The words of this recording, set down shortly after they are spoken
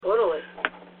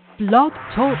Blog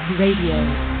Talk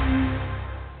Radio.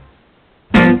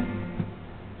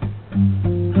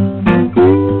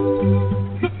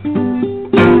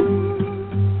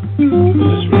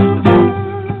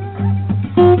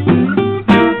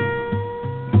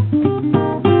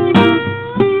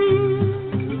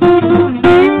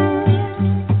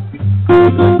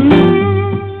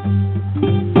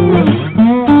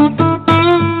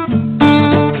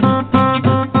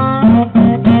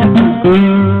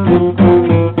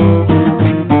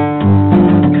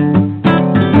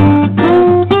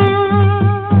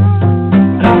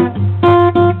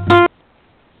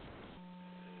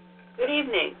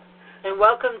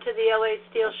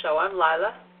 L.A.Steel Show. I'm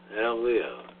Lila. And I'm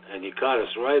Leo. And you caught us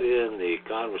right in the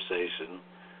conversation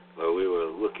where we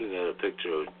were looking at a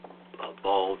picture of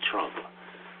bald Trump.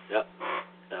 Yep.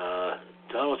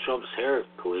 Donald Trump's hair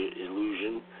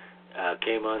illusion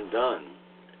came undone,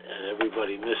 and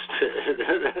everybody missed it.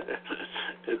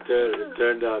 It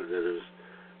turned out that it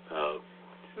was...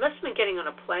 must have been getting on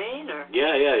a plane, or...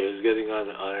 Yeah, he was getting on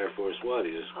Air Force One.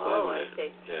 He was I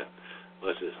see. Yeah.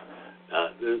 What's this?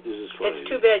 This is funny.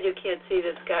 It's too bad you can't see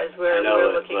this, guys. We're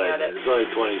looking at it. It's only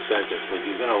 20 seconds, but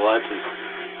you're going to watch this.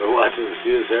 We're watching to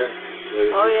see his hair.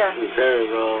 Oh, yeah. His hair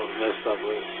is all messed up.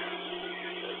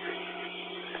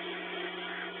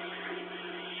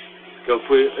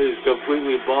 He's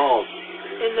completely bald.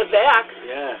 In the back?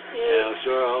 Yeah, I'm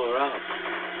sure all around.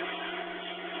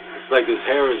 It's like his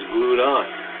hair is glued on.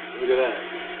 Look at that.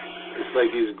 It's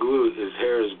like he's glued. His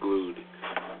hair is glued.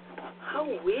 How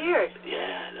weird.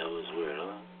 Yeah, that was weird,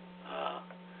 huh?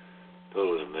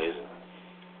 Totally amazing.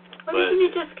 Why didn't you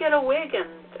just get a wig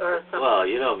or something? Well,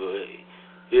 he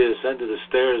ascended the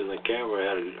stairs and the camera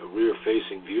had a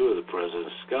rear-facing view of the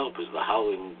president's scalp as the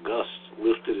howling gusts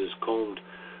lifted his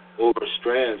combed-over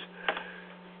strands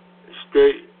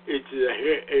straight into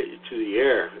the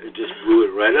air. It just blew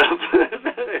it right up.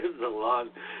 The long,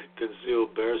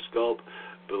 concealed bare scalp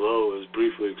below was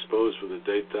briefly exposed for the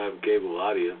daytime cable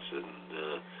audience. And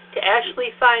to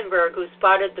Ashley Feinberg, who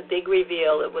spotted the big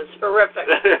reveal, it was horrific.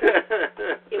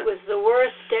 It was the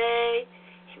worst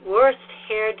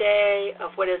hair day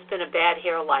of what has been a bad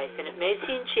hair life, and it may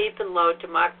seem cheap and low to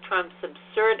mock Trump's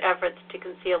absurd efforts to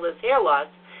conceal his hair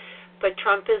loss, but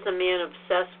Trump is a man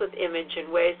obsessed with image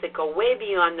in ways that go way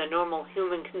beyond the normal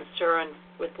human concern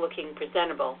with looking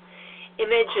presentable.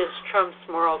 Image is Trump's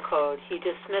moral code. He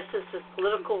dismisses his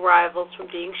political rivals for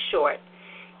being short.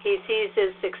 He sees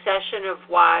his succession of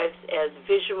wives as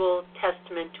visual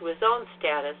testament to his own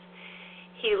status.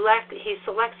 He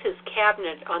selects his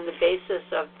cabinet on the basis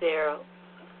of their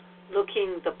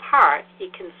looking the part. He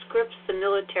conscripts the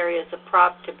military as a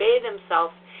prop to bathe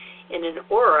himself in an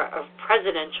aura of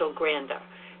presidential grandeur.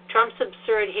 Trump's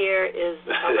absurd hair is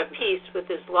of a piece with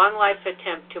his long-life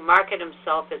attempt to market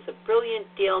himself as a brilliant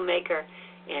deal maker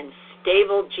and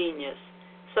stable genius.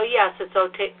 So yes, it's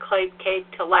okay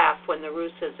to laugh when the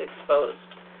ruse is exposed.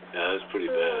 Yeah, that's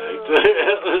pretty bad.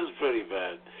 That was pretty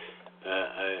bad.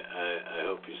 I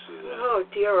hope you see that. Oh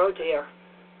dear, oh dear.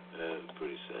 It's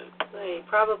pretty sad. He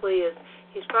probably is.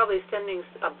 He's probably sending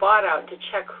a bot out to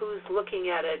check who's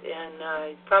looking at it,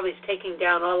 and probably taking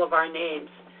down all of our names.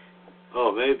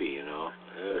 Oh, maybe, I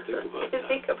didn't think about that.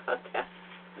 Think about that.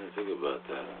 I didn't think about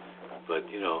that. But,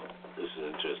 this is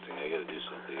interesting. I got to do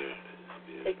something here.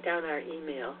 Take down our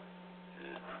email.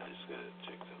 Yeah, I just got to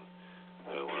check them.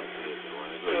 I want to go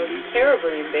to it's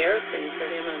terribly embarrassing for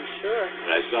him, I'm sure.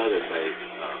 When I saw this,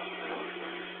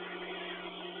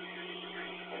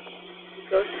 He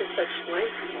goes to such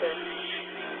lengths to...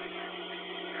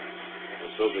 I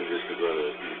was hoping just to go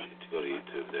to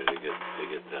YouTube there to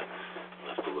get that.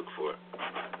 I'll have to look for it.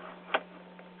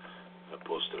 I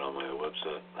posted on my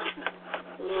website.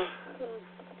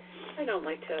 I don't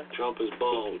like to Trump is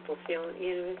bald. see people feeling,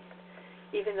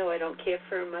 even though I don't care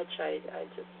for him much, I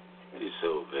just... He's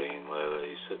so vain, Lila.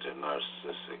 He's such a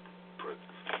narcissistic prick.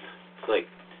 It's like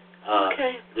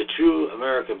the true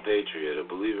American patriot, a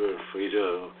believer in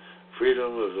freedom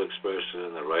of expression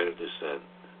and the right of dissent.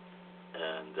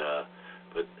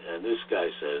 And this guy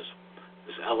says,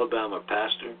 this Alabama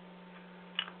pastor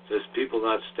says people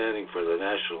not standing for the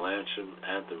national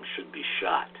anthem should be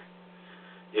shot.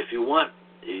 If you want,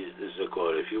 this is a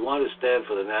quote, if you want to stand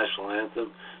for the national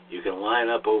anthem, you can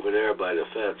line up over there by the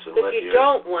fence and let your... If you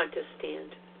don't want to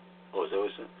stand. Oh, is that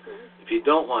what you said? Mm-hmm. If you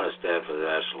don't want to stand for the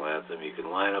national anthem, you can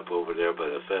line up over there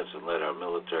by the fence and let our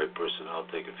military personnel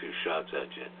take a few shots at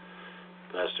you.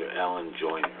 Pastor Alan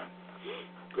Joyner,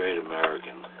 great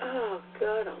American. Oh,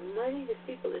 God almighty, these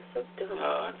people are so dumb.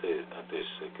 Aren't they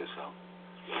sick as hell?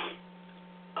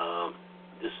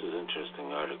 This is an interesting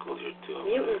article here, too.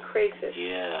 Mutant crayfish.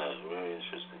 Yeah, very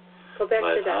interesting. Go back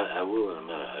but to that. I will in a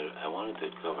minute. I wanted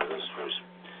to cover this first.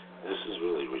 This is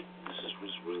really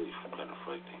kind of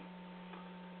frightening.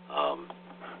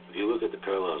 If you look at the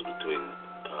parallels between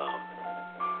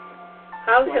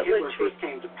How when Hitler Hitler first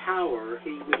came to power,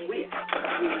 he was weak.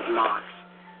 He was mocked.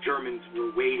 Germans were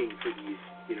waiting for these,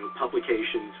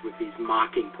 publications with these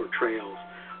mocking portrayals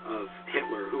of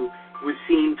Hitler, who was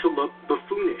seen to look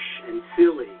buffoonish and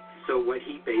silly. So what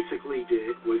he basically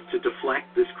did was to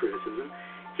deflect this criticism.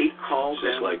 He called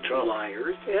them like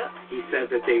liars. Yeah. He said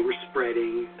that they were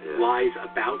spreading lies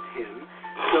about him.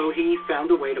 So he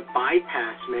found a way to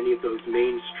bypass many of those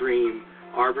mainstream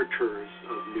arbiters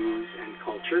of news and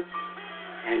culture.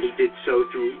 And he did so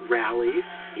through rallies.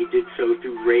 He did so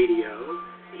through radio.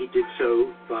 He did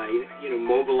so by,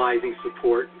 mobilizing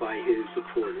support by his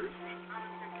supporters.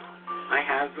 I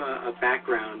have a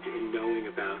background in knowing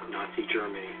about Nazi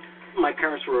Germany. My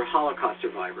parents were Holocaust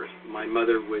survivors. My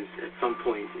mother was at some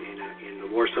point in the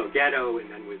Warsaw Ghetto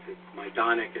and then was at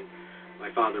Majdanek, and my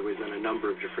father was in a number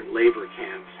of different labor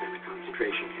camps and a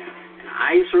concentration camp. And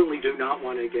I certainly do not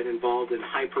want to get involved in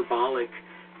hyperbolic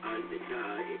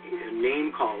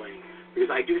name-calling,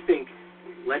 because I do think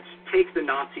let's take the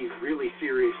Nazis really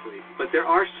seriously. But there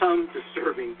are some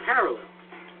disturbing parallels.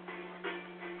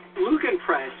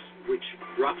 Lügenpresse, which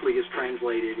roughly is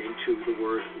translated into the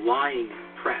word lying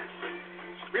press,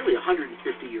 it's really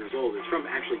 150 years old. It's from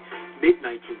actually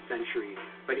mid-19th century,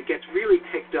 but it gets really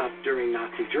picked up during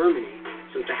Nazi Germany.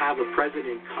 So to have a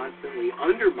president constantly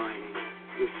undermining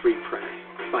the free press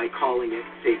by calling it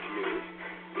fake news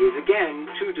is,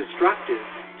 again, too destructive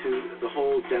to the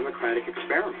whole democratic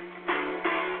experiment.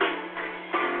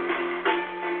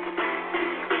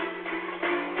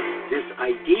 This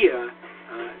idea,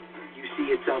 you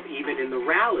see itself even in the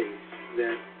rallies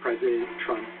that President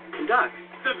Trump conducts.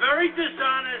 The very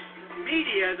dishonest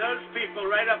media, those people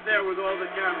right up there with all the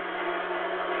cameras.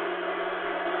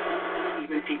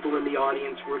 Even people in the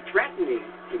audience were threatening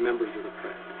the members of the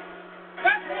press.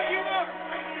 That's what you are!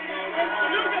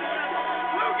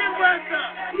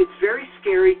 Lügenpresse! It's very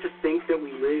scary to think that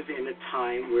we live in a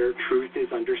time where truth is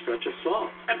under such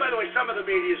assault. And by the way, some of the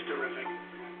media is terrific,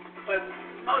 but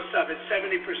most of it,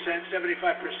 70%, 75%,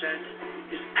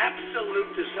 is absolute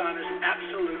dishonest,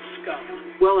 absolute scum.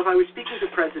 Well, if I was speaking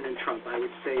to President Trump, I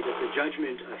would say that the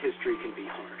judgment of history can be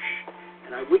harsh.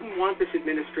 And I wouldn't want this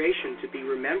administration to be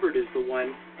remembered as the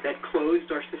one that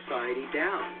closed our society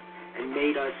down and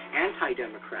made us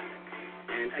anti-democratic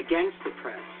and against the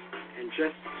press and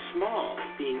just small,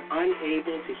 being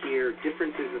unable to hear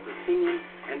differences of opinion.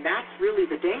 And that's really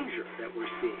the danger that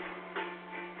we're seeing.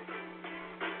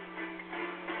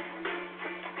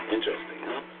 Interesting,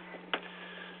 huh?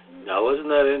 Now, wasn't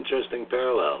that an interesting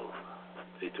parallel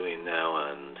between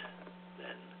now and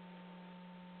then?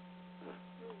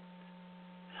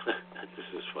 This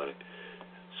is funny.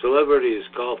 Celebrities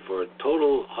call for a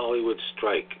total Hollywood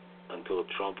strike until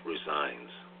Trump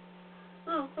resigns.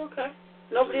 Oh, okay.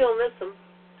 Nobody will miss him.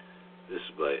 This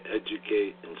is by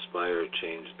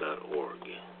educateinspirechange.org.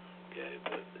 Okay,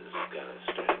 but this is kind of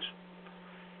strange.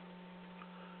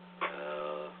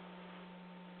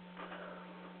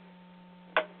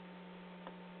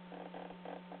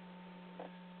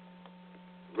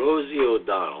 Rosie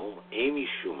O'Donnell, Amy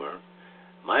Schumer,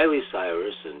 Miley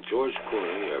Cyrus, and George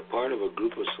Clooney are part of a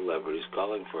group of celebrities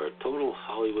calling for a total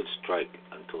Hollywood strike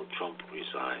until Trump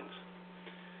resigns.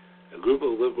 A group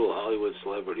of liberal Hollywood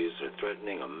celebrities are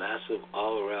threatening a massive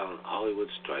all-around Hollywood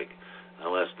strike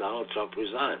unless Donald Trump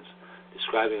resigns,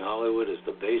 describing Hollywood as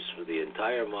the base for the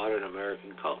entire modern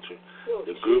American culture.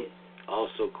 The group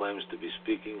also claims to be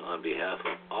speaking on behalf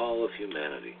of all of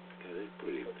humanity. Okay, they're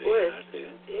pretty big, aren't they?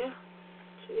 Yeah.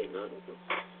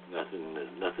 Nothing.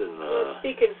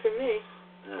 Speaking for me.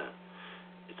 Yeah.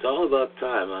 It's all about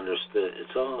time. Understood.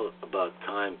 It's all about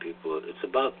time. People. It's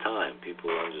about time. People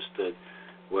understood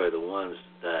where the ones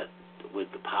that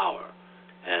with the power,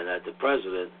 and that the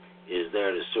president is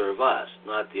there to serve us,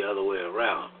 not the other way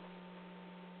around.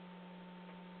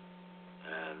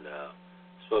 And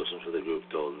spokesman for the group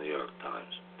told the New York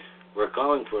Times, "We're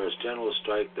calling for a general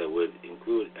strike that would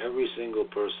include every single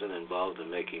person involved in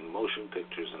making motion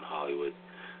pictures in Hollywood,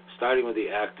 starting with the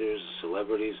actors,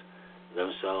 celebrities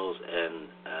themselves, and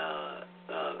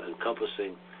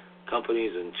encompassing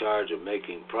companies in charge of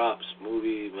making props,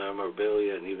 movie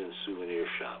memorabilia, and even souvenir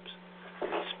shops."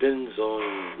 Spin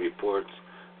Zone reports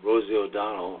Rosie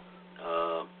O'Donnell,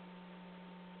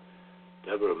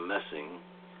 Deborah Messing,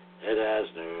 Ed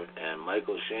Asner, and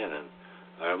Michael Shannon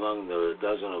are among the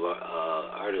dozen of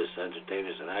artists,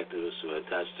 entertainers, and activists who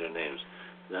attached their names.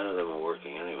 None of them are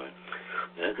working anyway.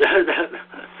 They have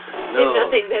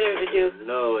nothing better to do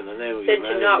No, in the name of than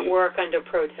humanity. to not work under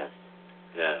protest.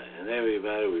 Yeah, in the name of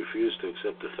humanity, refuse to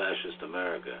accept the fascist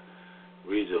America.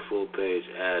 Reads a full-page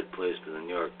ad placed in the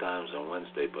New York Times on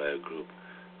Wednesday by a group,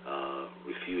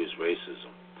 Refuse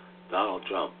Racism. Donald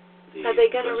Trump, the Are they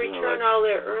going to president-elect, return all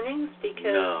their earnings?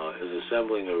 Because no, is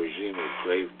assembling a regime of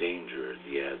grave danger,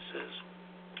 the ad says.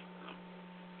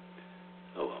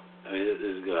 Oh, well. I mean, this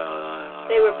is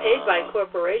they were paid by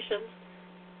corporations.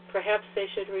 Perhaps they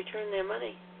should return their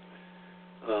money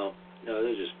well, no,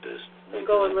 they're just pissed. and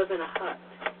go and live in a hut.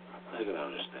 I can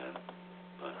understand,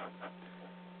 but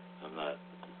I'm not,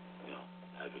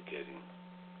 advocating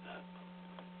that.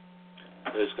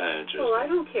 But it's kind of interesting. Well, I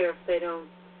don't care if they don't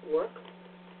work.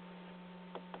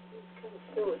 It's kind of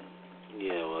silly.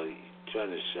 Yeah, well,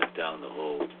 trying to shut down the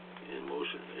whole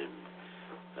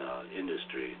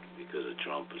industry because of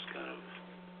Trump is kind of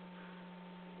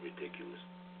ridiculous.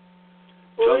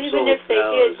 Well, Trump's even old if they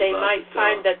pal did, is they about might to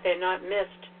find tell- that they're not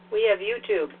missed. We have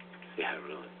YouTube. Yeah,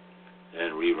 really.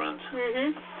 And reruns.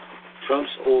 Mm-hmm.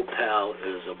 Trump's old pal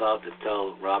is about to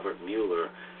tell Robert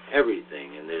Mueller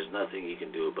everything, and there's nothing he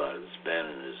can do about it.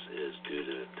 Bannon is due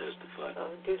to testify.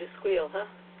 Oh, due to squeal, huh?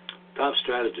 Top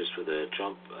strategist for the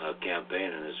Trump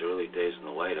campaign in his early days in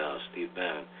the White House, Steve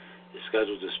Bannon, is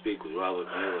scheduled to speak with Robert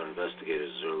Mueller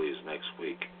investigators as early as next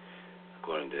week,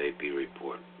 according to AP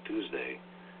report. Tuesday,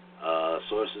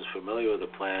 sources familiar with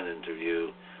the planned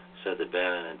interview said that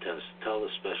Bannon intends to tell the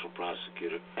special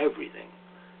prosecutor everything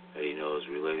that he knows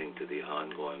relating to the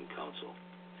ongoing counsel.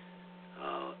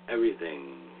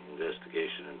 Everything,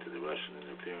 investigation into the Russian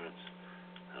interference,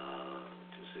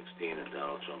 216, and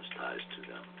Donald Trump's ties to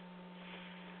them.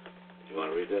 Do you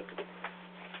want to read that?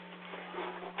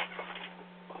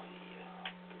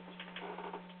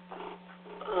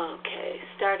 Okay,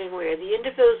 starting where the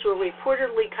interviews will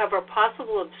reportedly cover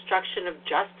possible obstruction of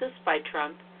justice by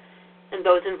Trump and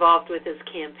those involved with his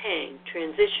campaign,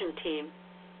 transition team,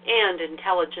 and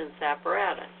intelligence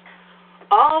apparatus.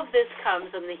 All of this comes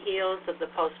on the heels of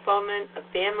the postponement of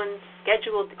Bannon's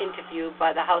scheduled interview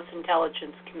by the House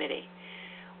Intelligence Committee,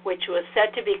 which was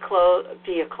set to be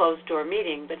a closed-door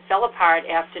meeting, but fell apart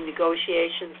after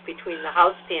negotiations between the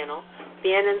House panel,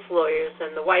 Bannon's lawyers,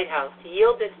 and the White House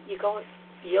yielded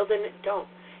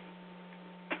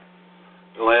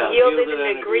Well, yielded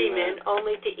an agreement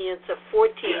only to answer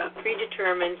 14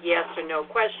 predetermined yes or no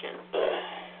questions.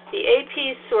 The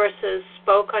AP sources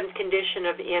spoke on condition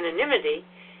of anonymity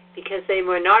because they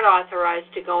were not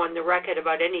authorized to go on the record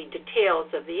about any details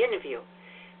of the interview.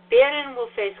 Bannon will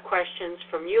face questions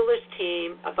from Mueller's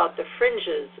team about the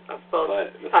fringes of both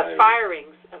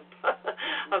firings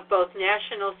of both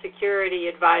National Security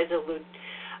Advisor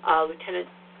Lieutenant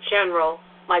General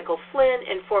Michael Flynn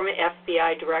and former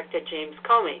FBI Director James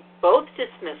Comey. Both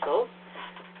dismissals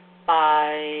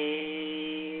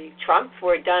by Trump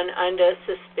were done under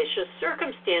suspicious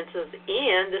circumstances,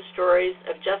 and the stories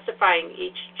of justifying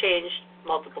each changed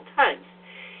multiple times.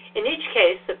 In each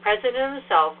case, the president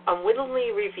himself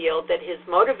unwittingly revealed that his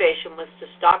motivation was to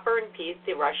stop or impede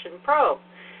the Russian probe,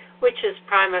 which is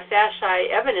prima facie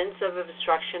evidence of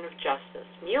obstruction of justice.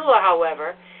 Mueller,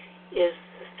 however, is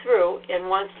thorough and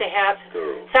wants to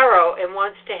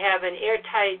have an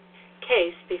airtight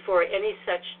case before any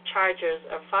such charges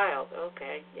are filed.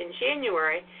 Okay. In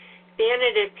January,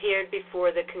 Bannon appeared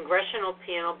before the congressional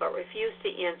panel but refused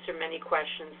to answer many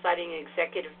questions, citing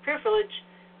executive privilege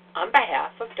on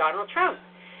behalf of Donald Trump.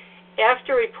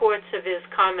 After reports of his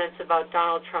comments about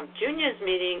Donald Trump Jr.'s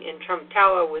meeting in Trump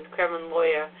Tower with Kremlin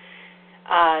lawyer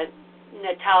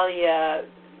Natalia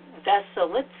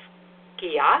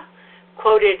Veselnitskaya,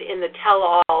 quoted in the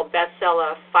tell-all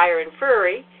bestseller Fire and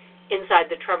Fury, inside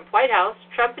the Trump White House,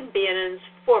 Trump and Bannon's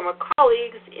former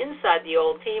colleagues inside the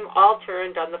old team all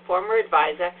turned on the former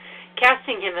advisor,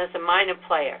 casting him as a minor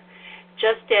player,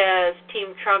 just as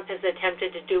Team Trump has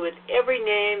attempted to do with every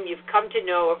name you've come to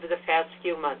know over the past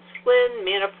few months: Flynn,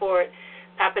 Manafort,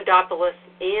 Papadopoulos,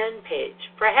 and Page.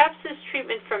 Perhaps this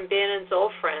treatment from Bannon's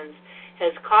old friends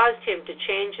has caused him to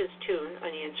change his tune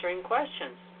on answering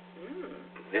questions.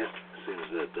 Yeah, it seems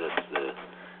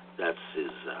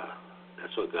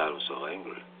that's what got him so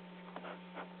angry.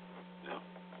 Yeah.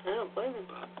 I don't blame him.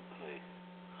 But hey,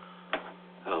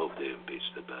 I hope they impeach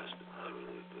the bastard. I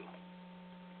really do.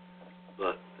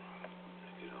 But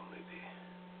it could only be.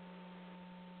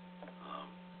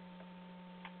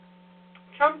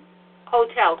 Trump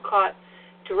Hotel caught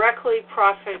directly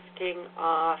profiting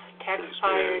off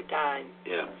taxpayer dime.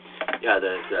 Yeah,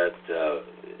 they're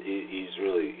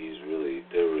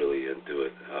really into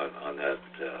it on that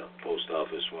post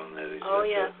office one that he's. Oh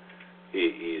yeah.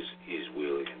 He's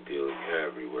wheeling and dealing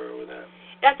everywhere with that.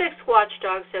 Ethics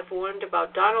watchdogs have warned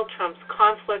about Donald Trump's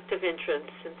conflict of interest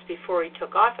since before he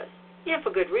took office. Yeah,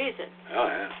 for good reason. Oh,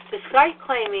 yeah. Despite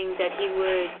claiming that he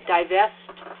would divest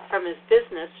from his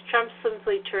business, Trump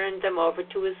simply turned them over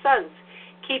to his sons,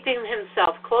 keeping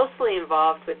himself closely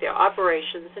involved with their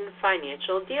operations and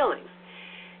financial dealings.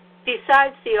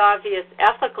 Besides the obvious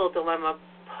ethical dilemma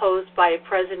posed by a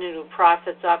president who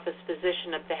profits off his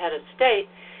position at the head of state,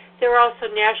 there are also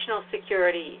national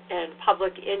security and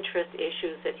public interest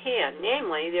issues at hand.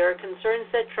 Namely, there are concerns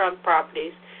that Trump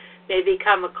properties may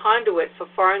become a conduit for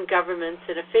foreign governments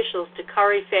and officials to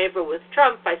curry favor with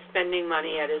Trump by spending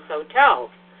money at his hotels.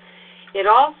 It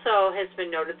also has been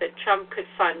noted that Trump could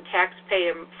funnel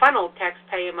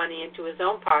taxpayer money into his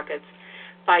own pockets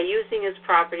by using his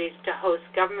properties to host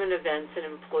government events and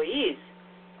employees.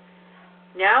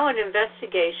 Now an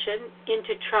investigation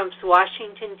into Trump's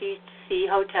Washington,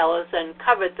 D.C. hotel has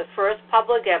uncovered the first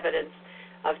public evidence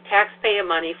of taxpayer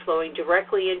money flowing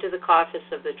directly into the coffers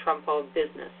of the Trump-owned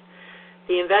business.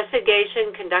 The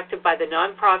investigation conducted by the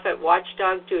nonprofit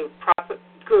watchdog group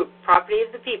Property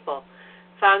of the People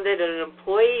found that an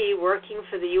employee working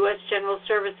for the U.S. General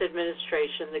Service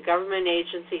Administration, the government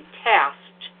agency tasked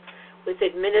with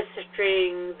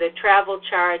administering the travel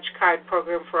charge card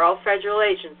program for all federal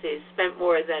agencies, spent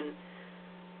more than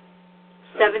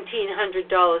 $1,700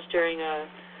 during a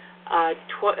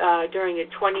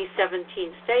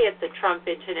 2017 stay at the Trump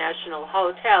International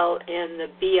Hotel and the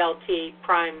BLT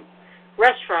Prime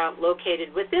restaurant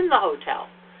located within the hotel.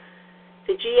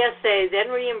 The GSA then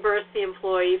reimbursed the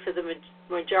employee for the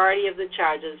majority of the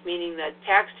charges, meaning that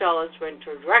tax dollars went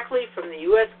directly from the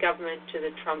U.S. government to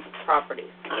the Trump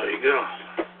properties. There you go.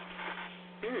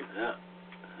 Yeah.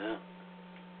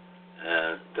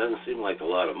 It doesn't seem like a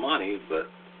lot of money, but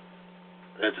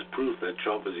that's proof that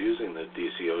Trump is using the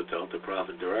D.C. hotel to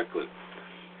profit directly.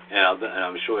 And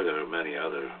I'm sure there are many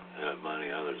others.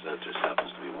 That just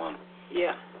happens to be one.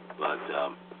 Yeah. But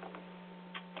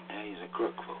he's a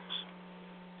crook, folks.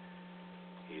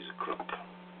 He's a crook.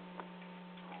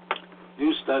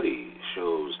 New study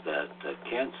shows that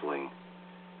canceling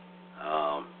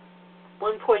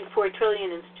 $1.4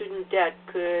 trillion in student debt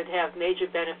could have major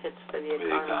benefits for the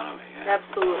economy. Yeah.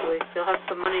 Absolutely, they'll have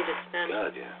some money to spend.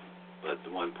 God, yeah. But the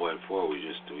 1.4, we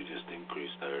just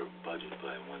increased our budget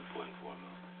by 1.4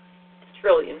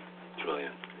 Trillion. Yeah.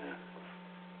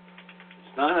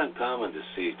 It's not uncommon to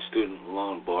see student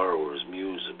loan borrowers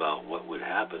muse about what would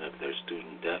happen if their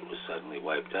student debt was suddenly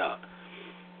wiped out.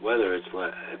 Whether it's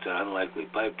an unlikely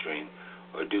pipe dream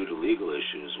or due to legal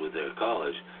issues with their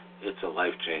college, it's a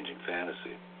life-changing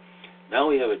fantasy. Now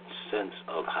we have a sense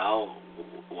of how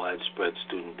widespread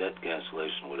student debt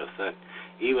cancellation would affect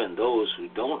even those who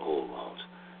don't owe loans,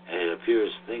 and it appears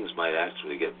things might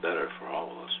actually get better for all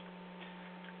of us.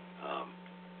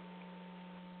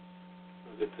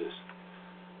 Look at this.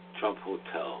 Trump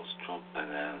hotels, Trump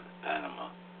Panama,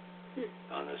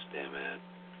 on this damn ad.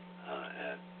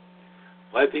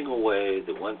 Wiping away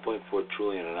the $1.4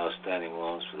 trillion in outstanding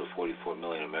loans for the 44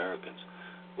 million Americans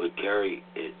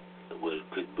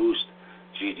could boost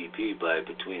GDP by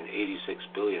between $86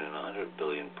 billion and $100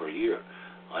 billion per year,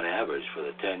 on average, for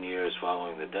the 10 years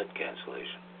following the debt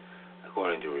cancellation,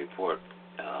 according to a report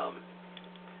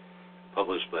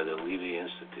published by the Levy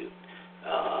Institute,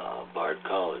 Bard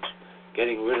College.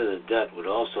 Getting rid of the debt would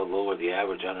also lower the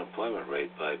average unemployment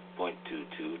rate by 0.22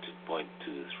 to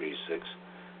 0.236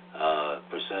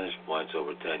 percentage points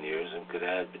over 10 years, and could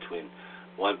add between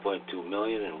 1.2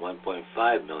 million and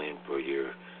 1.5 million per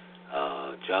year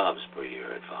jobs per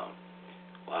year, it found.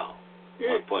 Wow.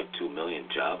 1.2 million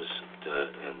jobs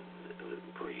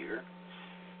per year?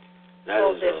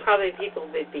 There's probably people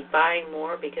that'd be buying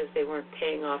more because they weren't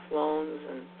paying off loans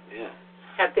and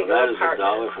have bigger apartments. That is a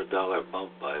dollar for dollar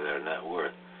bump by their net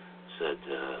worth, said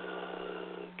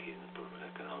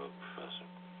economic professor.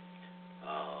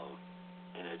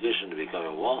 In addition to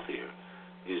becoming wealthier,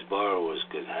 these borrowers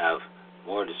could have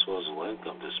more disposable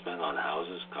income to spend on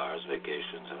houses, cars,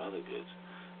 vacations, and other goods,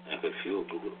 and could fuel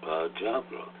job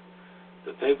growth.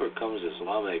 The paper comes as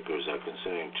lawmakers are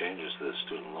considering changes to the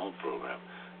student loan program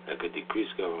that could decrease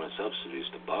government subsidies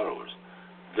to borrowers.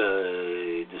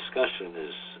 The discussion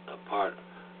is a part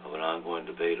of an ongoing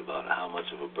debate about how much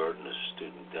of a burden of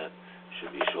student debt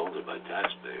should be shouldered by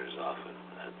taxpayers, often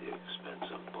at the expense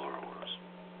of borrowers.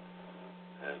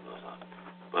 That goes on.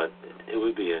 But it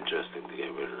would be interesting to get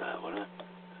rid of that, wouldn't it?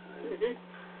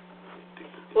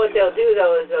 What they'll do,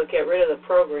 though, is they'll get rid of the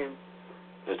program.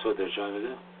 That's what they're trying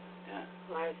to do? Yeah.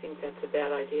 Well, I think that's a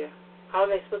bad idea. How are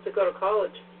they supposed to go to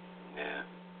college? Yeah.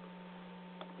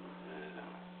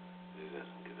 He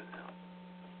doesn't give it down.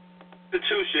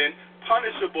 Institution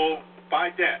punishable by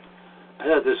debt. I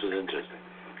thought this was interesting.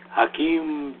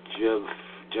 Hakeem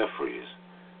Jeffries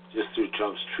just threw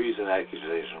Trump's treason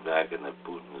accusation back in the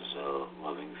Putin's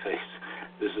loving face.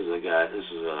 This is a guy. This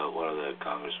is one of the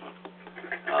congressmen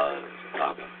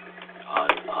talking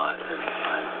in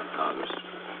Congress.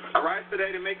 I rise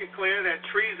today to make it clear that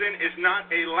treason is not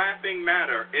a laughing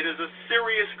matter. It is a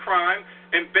serious crime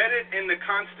embedded in the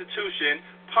Constitution,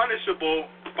 punishable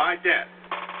by death.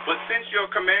 But since your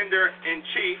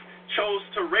commander-in-chief chose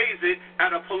to raise it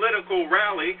at a political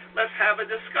rally, let's have a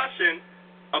discussion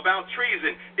about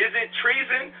treason. Is it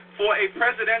treason for a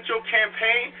presidential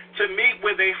campaign to meet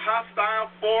with a hostile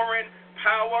foreign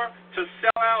power to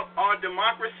sell out our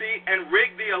democracy and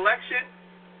rig the election?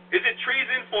 Is it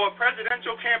treason for a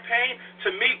presidential campaign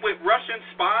to meet with Russian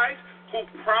spies who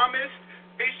promised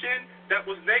information that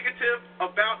was negative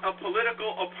about a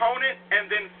political opponent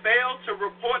and then failed to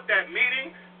report that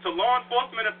meeting to law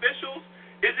enforcement officials?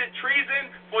 Is it treason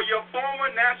for your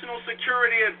former national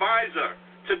security advisor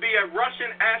to be a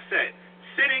Russian asset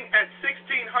sitting at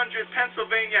 1600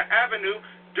 Pennsylvania Avenue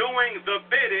doing the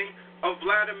bidding of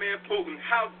Vladimir Putin?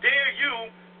 How dare you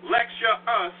lecture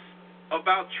us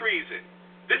about treason?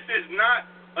 This is not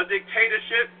a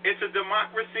dictatorship, it's a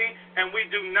democracy, and we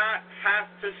do not have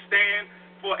to stand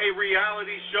for a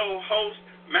reality show host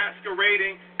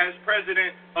masquerading as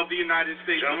President of the United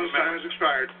States. Gentleman's time has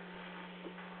expired.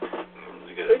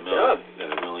 Good job. You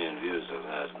got a million views of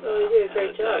that. Oh, you did a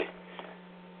great job.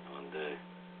 One day.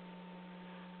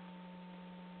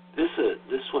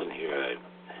 This one here,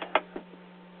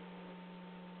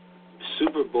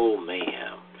 Super Bowl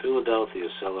mayhem. Philadelphia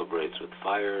celebrates with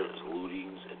fires,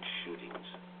 lootings, and shootings.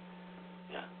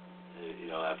 Yeah. You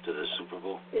know, after the Super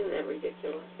Bowl. Isn't that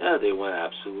ridiculous? Yeah, they went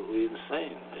absolutely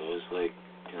insane. It was like,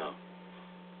 you know,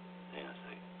 hang on a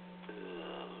second.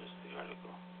 Where's the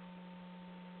article?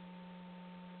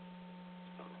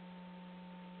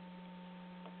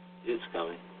 It's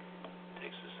coming.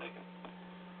 Takes a second.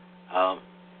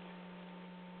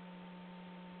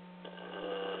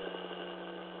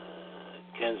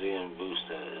 Keynesian boost,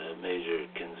 a major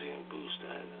Keynesian boost.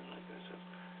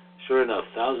 Sure enough,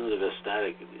 thousands of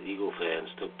ecstatic Eagle fans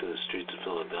took to the streets of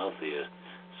Philadelphia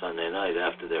Sunday night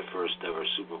after their first ever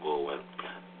Super Bowl win,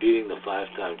 beating the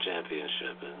five-time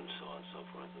championship and so on and so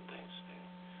forth. And things.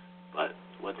 But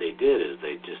what they did is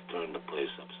they just turned the place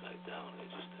upside down. They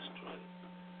just destroyed it.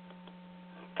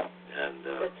 And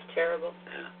that's terrible.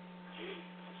 Yeah.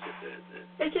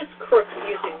 They're just crooks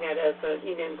using that as a,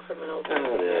 criminals.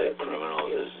 They're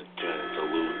criminals. It's turned into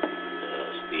loot,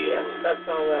 steal. Yeah, that's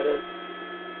all that is.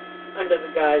 Under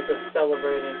the guise of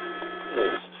celebrating.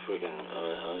 It's freaking.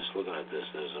 I was looking at this.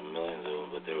 There's a million of them,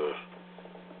 but they were.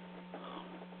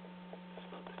 It's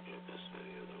not the best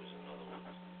video. There was another one.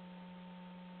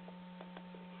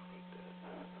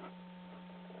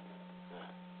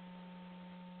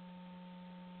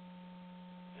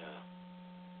 Yeah.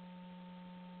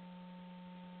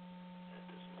 That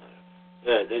doesn't matter.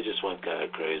 Yeah, they just went kind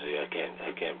of crazy. I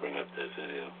can't bring up that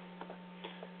video,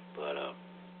 but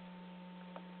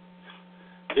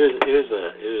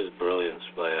Here's brilliance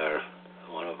by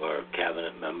one of our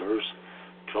cabinet members,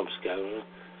 Trump's cabinet.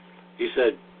 He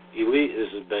said,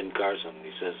 this is Ben Carson.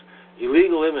 He says,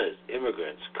 illegal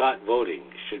immigrants caught voting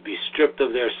should be stripped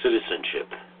of their citizenship.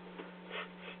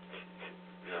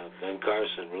 Ben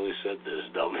Carson really said this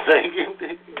dumb thing.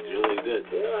 He really did.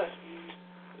 Yeah.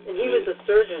 And he was a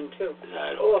surgeon too.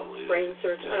 I don't believe brain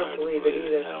surgeon. I don't believe it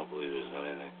either. I don't believe there's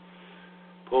anything.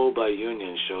 Poll by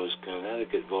Union shows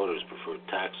Connecticut voters prefer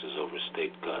taxes over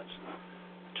state cuts.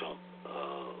 Trump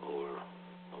over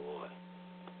Illinois.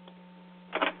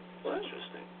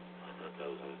 Interesting. I thought that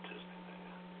was an interesting thing.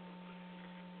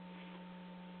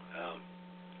 Hang on.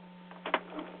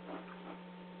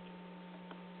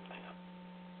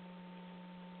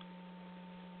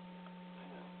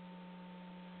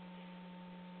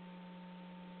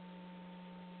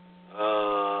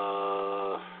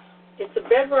 It's a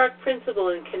bedrock principle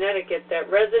in Connecticut that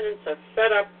residents are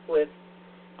fed up with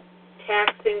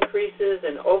tax increases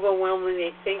and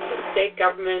overwhelmingly think the state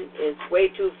government is way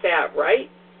too fat, right?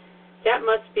 That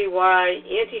must be why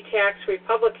anti-tax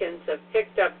Republicans have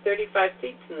picked up 35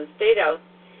 seats in the State House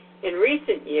in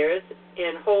recent years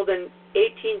and hold an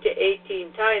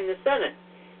 18-18 tie in the Senate.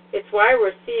 It's why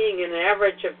we're seeing an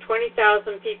average of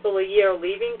 20,000 people a year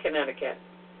leaving Connecticut.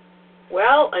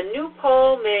 Well, a new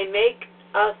poll may make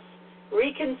us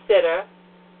reconsider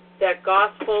that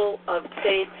Gospel of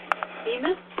St.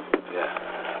 Demas.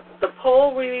 Yeah. The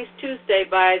poll released Tuesday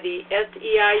by the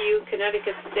SEIU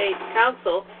Connecticut State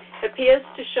Council appears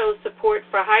to show support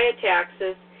for higher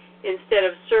taxes instead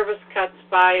of service cuts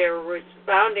by a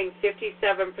resounding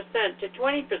 57% to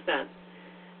 20%.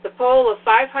 The poll of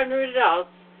 500 adults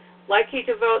likely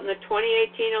to vote in the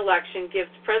 2018 election gives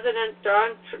President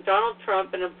Donald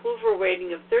Trump an approval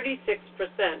rating of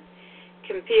 36%,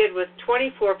 compared with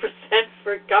 24%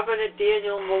 for Governor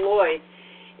Daniel Malloy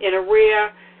in a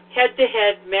rare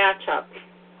head-to-head matchup.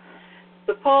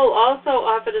 The poll also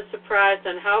offered a surprise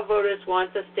on how voters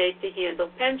want the state to handle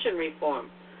pension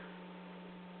reform.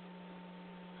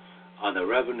 On the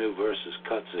revenue versus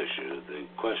cuts issue, the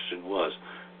question was,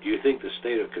 do you think the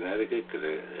state of Connecticut could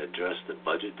address the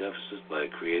budget deficit by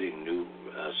creating new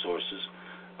sources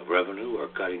of revenue or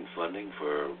cutting funding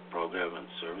for program and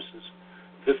services?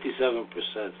 57%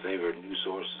 favored new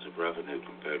sources of revenue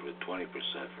compared with 20%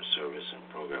 for service and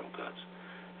program cuts.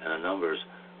 And the numbers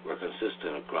were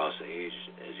consistent across age,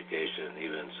 education, and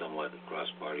even somewhat across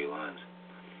party lines.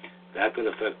 That could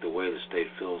affect the way the state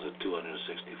fills a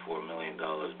 $264 million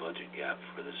budget gap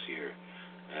for this year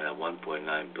and a $1.9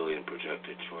 billion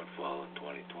projected shortfall in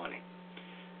 2020.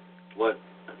 What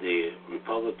the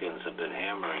Republicans have been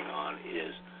hammering on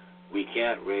is we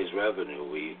can't raise revenue,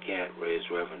 we can't raise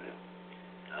revenue.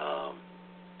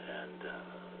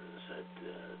 Said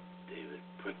David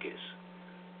Prickis,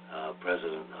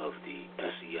 president of the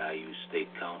SEIU State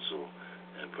Council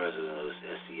and president of the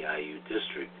SEIU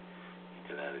District in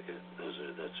Connecticut.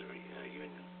 That's a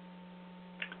union,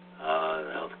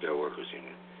 the Healthcare Workers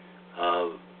Union.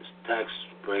 Tax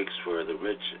breaks for the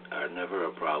rich are never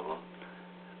a problem,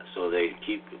 so they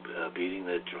keep beating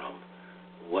the drum.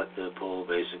 What the poll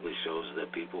basically shows is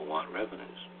that people want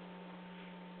revenues.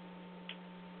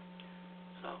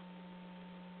 So,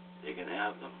 they can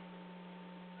have them.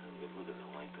 Look at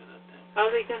the length of that thing. How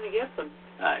are they going to get them?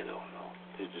 I don't know.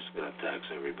 They're just going to tax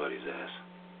everybody's ass.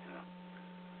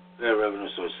 Their revenue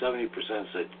source, 70%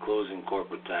 said closing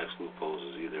corporate tax loopholes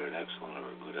is either an excellent or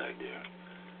a good idea.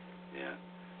 Yeah.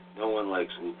 No one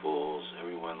likes loopholes.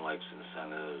 Everyone likes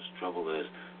incentives. Trouble is,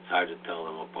 it's hard to tell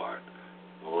them apart.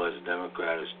 Malloy's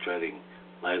Democrat is treading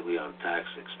lightly on tax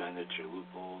expenditure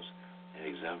loopholes and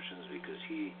exemptions because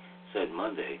he said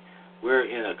Monday, we're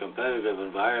in a competitive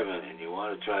environment and you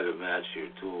want to try to match your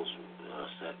tools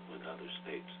set with other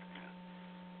states.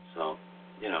 So,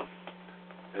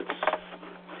 it's...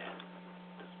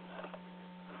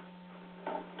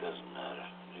 doesn't matter.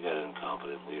 We got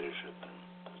incompetent leadership, and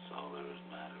that's all there is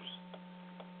matters.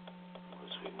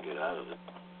 Unless we can get out of it,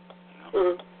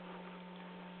 Mm-hmm.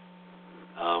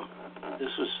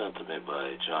 This was sent to me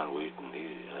by John Wheaton.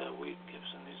 Wheat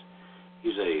Gibson.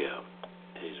 He's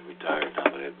retired now,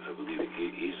 but I believe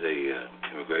he's a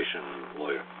immigration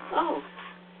lawyer. Oh.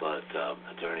 But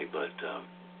attorney. But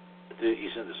he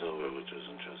sent this over, which was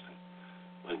interesting.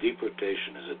 When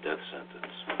deportation is a death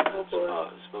sentence, it's about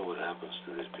what happens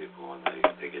to these people when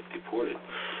they get deported.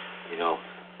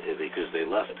 Because they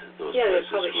left those places. Yeah, they're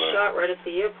probably shot right at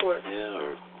the airport. Yeah,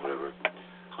 or whatever.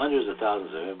 Hundreds of thousands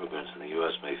of immigrants in the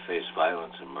U.S. may face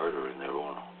violence and murder in their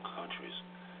own countries.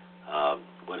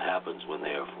 What happens when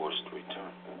they are forced to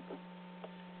return? I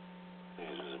think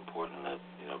it is important that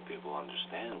people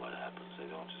understand what happens. They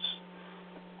don't just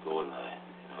go in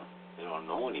they don't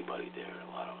know anybody there. A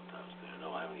lot of times they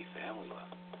don't have any family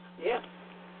left. Yeah.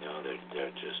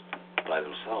 They're just by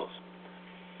themselves.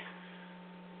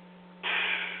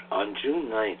 On June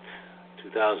 9th,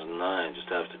 2009, just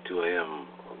after 2 a.m.,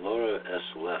 Laura S.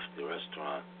 left the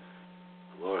restaurant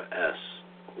where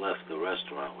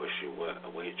she was a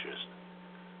waitress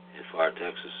in Far,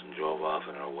 Texas, and drove off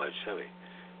in her white Chevy.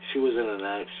 She was in an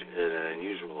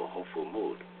unusual, hopeful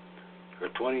mood. Her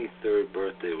 23rd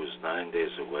birthday was 9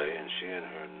 days away, and she and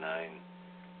her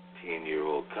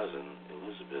 19-year-old cousin,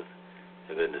 Elizabeth,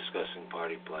 had been discussing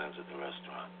party plans at the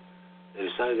restaurant. They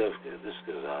decided this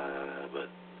goes on, but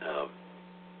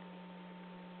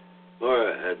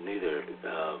Laura had neither,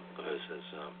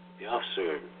 the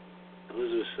officer,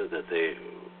 Elizabeth said that they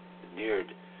neared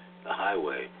the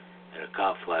highway and a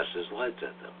cop flashed his lights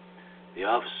at them. The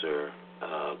officer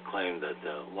claimed that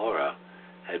Laura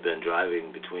had been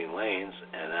driving between lanes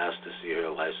and asked to see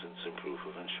her license and proof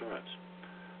of insurance.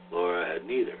 Laura had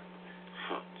neither.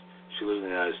 She lived in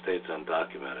the United States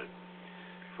undocumented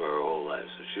for her whole life,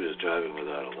 so she was driving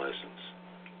without a license.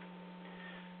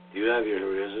 Do you have your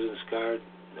residence card?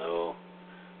 No,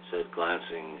 said,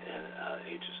 glancing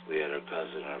anxiously at her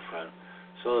cousin and her friend.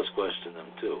 So let's question them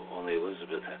too. Only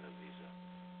Elizabeth had a visa,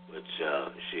 which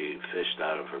she fished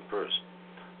out of her purse.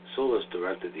 Solis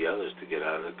directed the others to get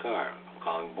out of the car. I'm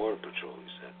calling Border Patrol, he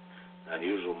said. An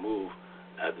unusual move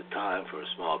at the time for a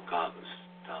small town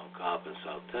cop in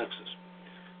South Texas.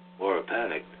 Laura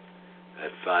panicked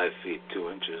at 5 feet 2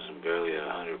 inches and barely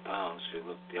 100 pounds, she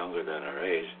looked younger than her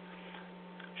age.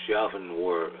 She often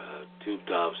wore tube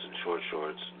tops and short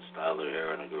shorts and styled her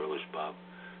hair in a girlish bob.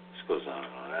 This goes on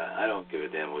and on. I don't give a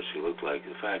damn what she looked like.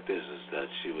 The fact is that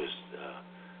she was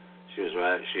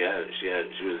right.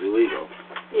 She was illegal.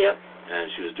 Yep. And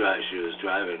she was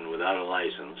driving without a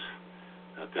license.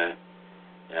 Okay.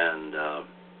 And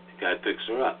the guy picks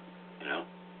her up. You know.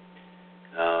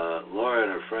 Laura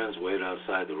and her friends waited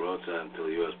outside the roadside until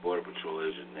a U.S. Border Patrol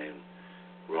agent named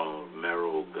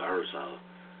Romero Garza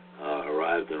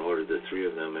arrived and ordered the three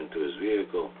of them into his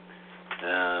vehicle.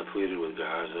 Pleaded with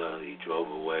Garza. He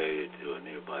drove away to a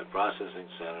nearby processing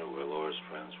center where Laura's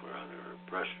friends were under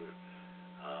pressure.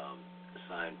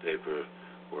 Signed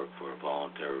paperwork for a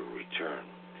voluntary return.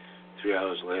 3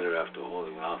 hours later, after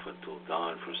holding off until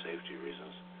dawn for safety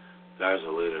reasons,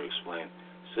 Garza later explained,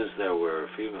 since there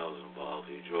were females involved,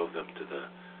 he drove them to the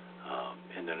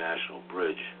international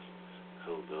bridge,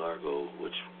 El Largo,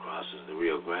 which crosses the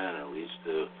Rio Grande and leads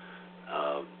to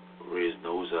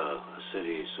Reynosa, a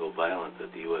city so violent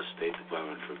that the U.S. State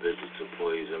Department forbids its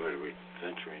employees ever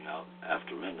venturing out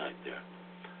after midnight there.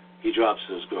 He drops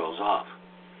those girls off.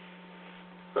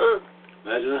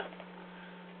 Imagine that.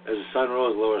 As the sun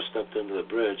rose, Laura stepped into the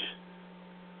bridge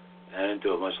and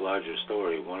into a much larger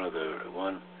story, one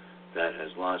that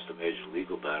has launched a major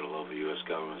legal battle over U.S.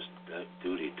 government's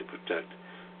duty to protect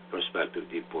prospective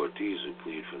deportees who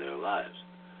plead for their lives.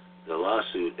 The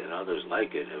lawsuit and others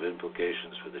like it have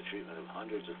implications for the treatment of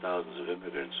hundreds of thousands of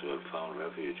immigrants who have found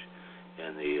refuge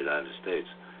in the United States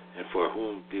and for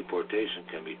whom deportation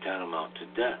can be tantamount to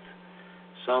death.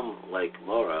 Some, like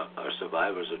Laura, are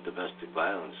survivors of domestic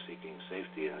violence seeking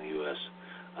safety in the U.S.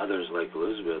 Others, like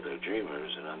Elizabeth, are dreamers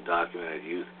and undocumented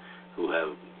youth who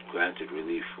have granted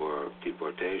relief for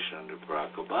deportation under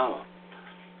Barack Obama,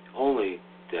 only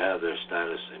to have their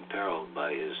status imperiled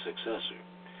by his successor.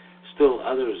 Still,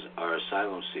 others are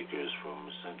asylum seekers from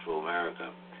Central America,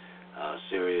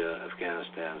 Syria,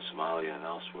 Afghanistan, Somalia, and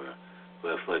elsewhere, who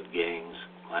have fled gangs,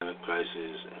 climate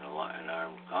crises, and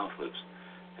armed conflicts,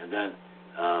 and then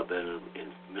been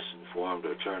misinformed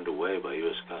or turned away by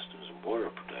U.S. Customs and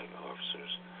Border Protection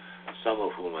officers, some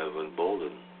of whom have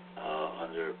emboldened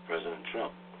under President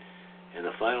Trump. In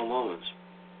the final moments,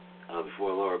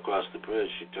 before Laura crossed the bridge,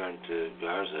 she turned to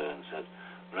Garza and said,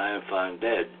 "When I am found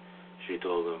dead," she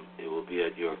told him, "it will be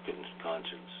at your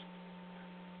conscience."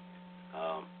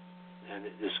 And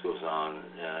this goes on.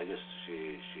 And I guess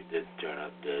she did turn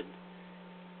up dead.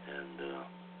 And it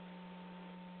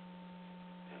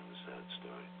was a sad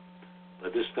story.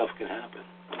 But this stuff can happen.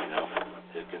 You know?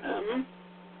 It can happen.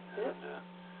 Mm-hmm. Yep. And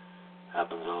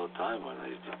happens all the time when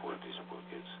they deport these poor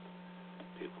kids.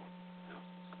 People. You know?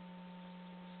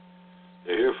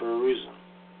 They're here for a reason.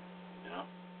 You know?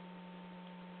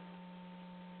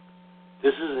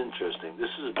 This is interesting.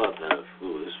 This is about the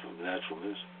flu. This is from Natural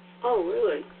News. Oh,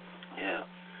 really? Yeah.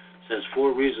 Says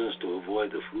 4 reasons to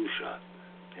avoid the flu shot.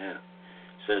 Yeah.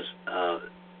 Says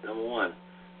number 1,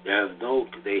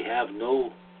 they have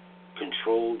no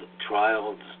controlled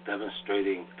trials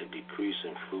demonstrating a decrease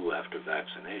in flu after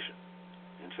vaccination.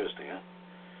 Interesting, huh?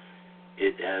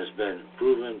 It has been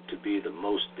proven to be the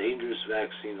most dangerous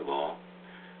vaccine of all,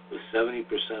 with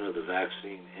 70% of the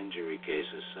vaccine injury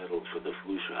cases settled for the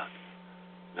flu shot.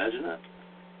 Imagine that.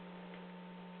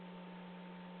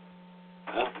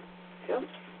 Huh? Yep.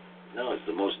 No, it's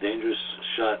the most dangerous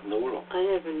shot in the world. I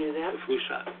never knew that. The flu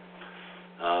shot.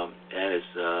 And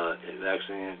it's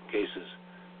vaccine cases,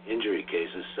 injury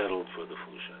cases settled for the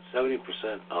flu shot.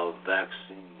 70% of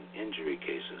vaccine injury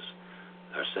cases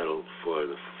are settled for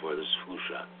this flu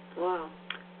shot. Wow.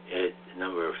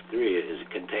 Number 3 is it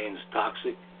contains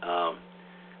toxic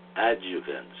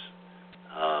adjuvants,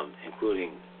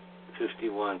 including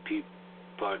 51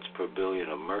 parts per billion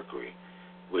of mercury,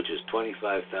 which is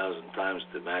 25,000 times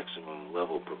the maximum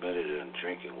level permitted in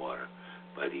drinking water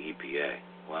by the EPA.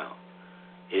 Wow.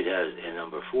 It has, and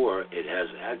number 4, it has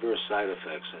adverse side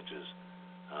effects such as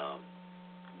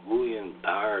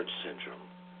Guillain-Barré syndrome,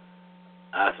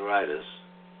 arthritis,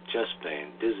 chest pain,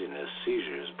 dizziness,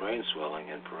 seizures, brain swelling,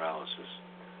 and paralysis.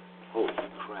 Holy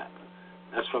crap!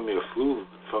 That's from your flu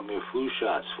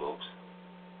shots, folks.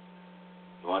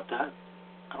 You want that?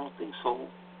 I don't think so.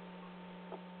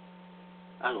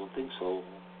 I don't think so.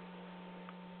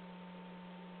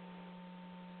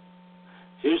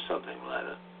 Here's something,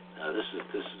 Lada. Now, this is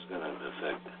going to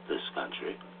affect this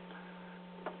country.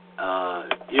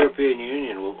 The European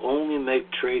Union will only make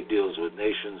trade deals with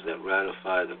nations that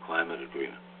ratify the climate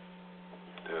agreement,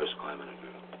 Paris Climate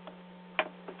Agreement.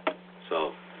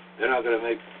 So they're not going to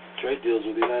make trade deals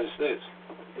with the United States.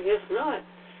 I guess not.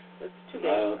 That's too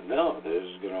bad. No, they're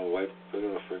just going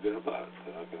to forget about it.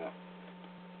 They're not going to.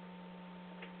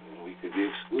 We could be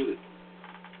excluded.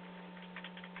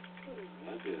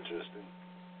 That'd be interesting.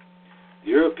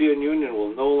 The European Union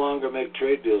will no longer make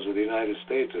trade deals with the United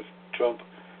States if Trump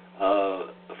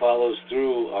follows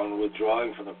through on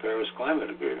withdrawing from the Paris Climate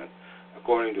Agreement,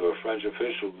 according to a French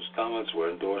official whose comments were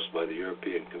endorsed by the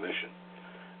European Commission.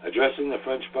 Addressing the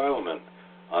French Parliament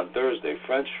on Thursday,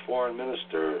 French Foreign Affairs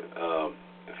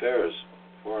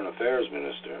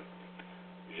Minister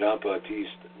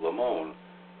Jean-Baptiste Lemoyne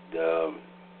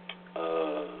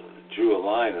drew a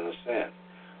line in the sand.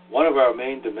 One of our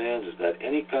main demands is that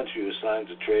any country who signs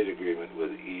a trade agreement with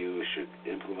the EU should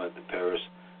implement the Paris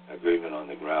Agreement on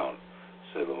the ground,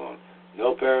 said Lemoyne.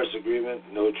 No Paris Agreement,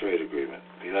 no trade agreement.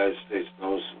 The United States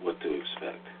knows what to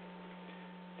expect.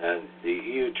 And the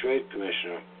EU Trade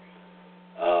Commissioner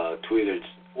tweeted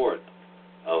support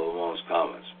of Lemoyne's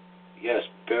comments. Yes,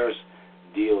 Paris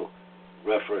deal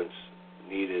reference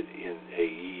needed in a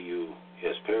EU.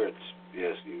 Yes,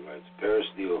 you're right. Paris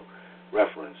deal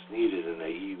reference needed in a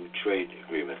EU trade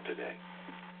agreement today.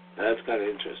 That's kind of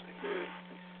interesting.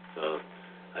 So,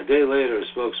 a day later, a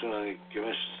spokesman on the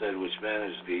Commission said, which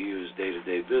managed the EU's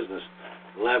day-to-day business,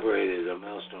 elaborated on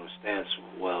Maelstrom's stance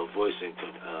while voicing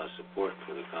support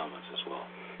for the comments as well.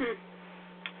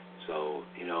 So,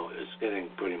 it's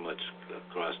getting pretty much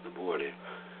across the board here.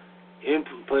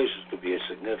 Implications could be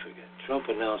significant. Trump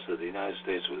announced that the United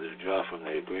States would withdraw from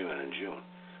the agreement in June,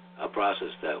 a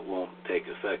process that won't take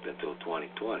effect until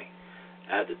 2020.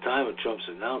 At the time of Trump's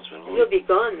announcement, he'll be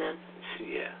gone then.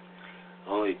 Yeah.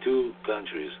 Only 2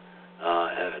 countries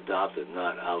had adopted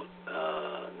not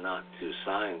to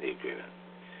sign the agreement.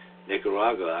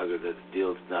 Nicaragua argued that the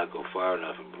deal did not go far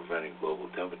enough in preventing global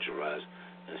temperature rise,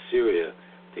 and Syria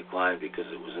declined because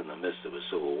it was in the midst of a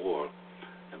civil war.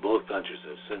 And both countries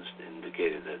have since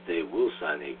indicated that they will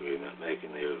sign the agreement,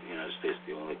 making the United States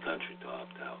the only country to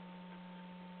opt out.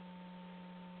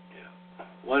 Yeah.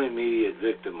 One immediate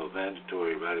victim of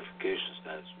mandatory ratification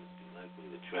status would be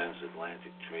likely the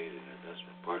Transatlantic Trade and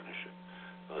Investment Partnership,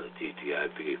 or the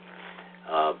TTIP,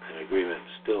 an agreement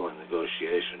still in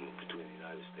negotiation between the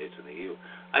United States and the EU.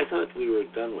 I thought we were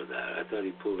done with that. I thought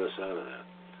he pulled us out of that.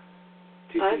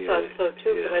 I thought so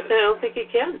too, but I don't think he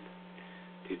can.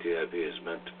 TTIP is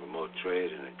meant to promote trade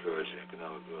and encourage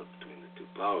economic growth between the 2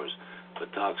 powers,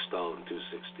 but talks stalled in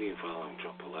 2016 following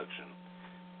Trump election.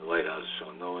 The White House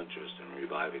showed no interest in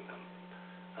reviving them.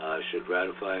 Should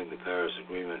ratifying the Paris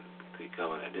Agreement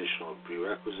become an additional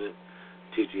prerequisite,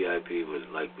 TTIP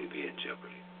would likely be in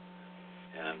jeopardy.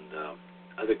 And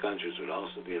other countries would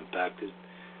also be impacted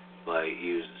by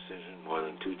EU's decision. More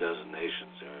than 24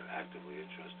 nations are actively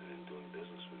interested in doing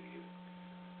business with the EU.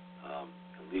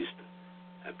 At least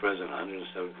at present,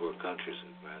 174 countries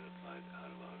have ratified out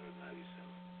of 197.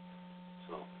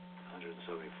 So,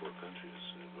 174 countries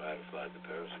have ratified the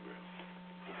Paris Agreement.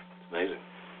 It's amazing.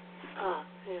 Oh,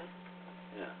 yeah.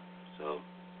 Yeah. So,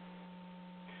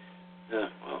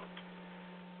 well,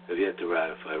 have yet to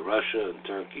ratify. Russia and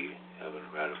Turkey haven't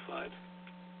ratified,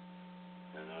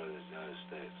 and nor the United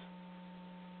States.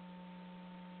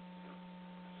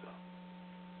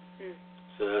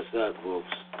 So that's that, folks.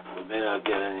 We may not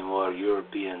get any more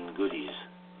European goodies.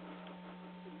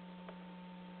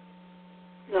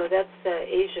 No, that's the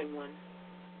Asian one.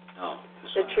 No.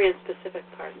 The Trans-Pacific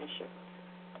Partnership.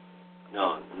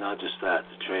 No, not just that.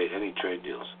 Any trade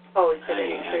deals. Oh, he said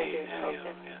any trade deals. Any of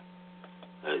them, yeah.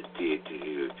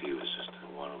 TTIP was just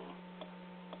one of them.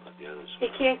 But the others. He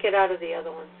can't get out of the other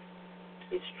ones.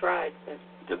 He's tried, but.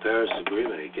 The Paris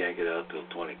Agreement, he can't get out till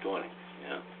 2020.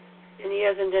 Yeah. And he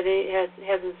hasn't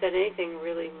said anything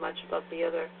really much about the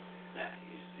other. Yeah,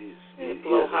 he's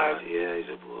blowhard. He's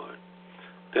a blowhard.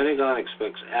 Pentagon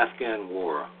expects Afghan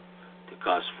war to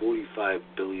cost $45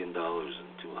 billion in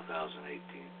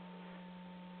 2018,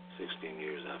 16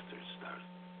 years after it started.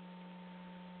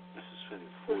 This is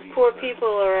spending Poor people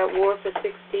are at war for 16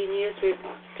 years. We've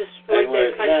destroyed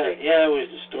their country. Yeah, we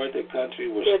destroyed their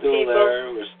country. We're still people. there.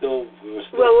 We're still.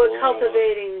 Well, we're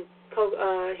cultivating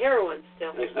heroin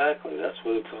still. Exactly. That's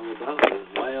what it's all about.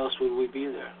 Why else would we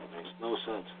be there? It makes no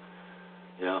sense.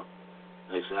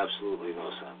 Makes absolutely no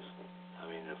sense. I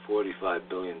mean, $45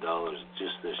 billion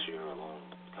just this year alone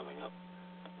coming up.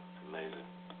 It's amazing.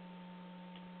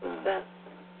 What's that?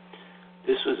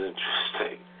 This was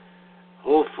interesting.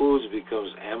 Whole Foods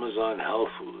becomes Amazon Health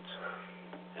Foods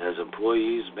as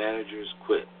employees, managers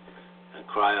quit and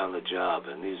cry on the job,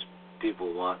 and these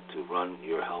people want to run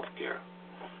your health care.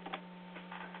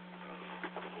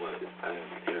 I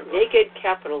didn't hear about Naked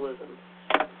capitalism.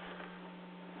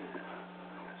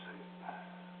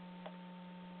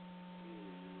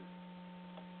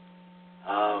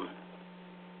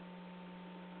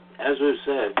 As we've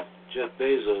said, Jeff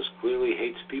Bezos clearly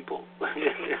hates people.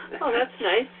 Oh, that's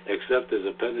nice. Except his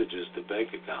appendages to bank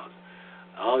accounts.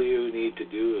 All you need to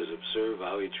do is observe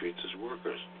how he treats his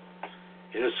workers.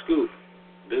 In a scoop,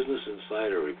 Business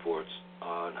Insider reports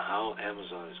on how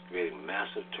Amazon is creating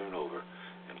massive turnover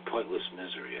and pointless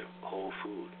misery at Whole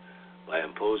Food by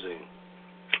imposing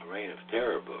a reign of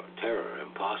terror,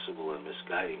 impossible and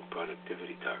misguiding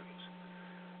productivity targets.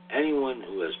 Anyone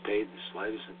who has paid the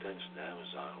slightest attention to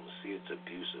Amazon will see its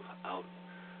abuse of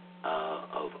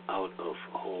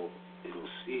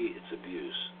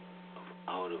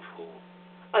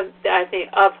I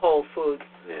think of Whole Foods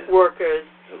workers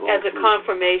as a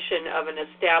confirmation of an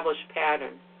established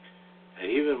pattern.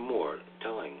 And even more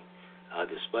telling,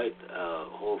 despite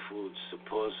Whole Foods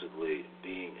supposedly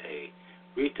being a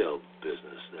retail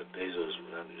business that Bezos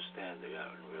would understand they are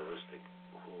unrealistic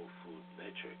whole food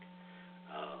metric,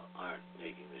 aren't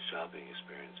making the shopping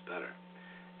experience better.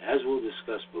 As we'll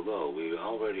discuss below, we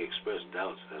already expressed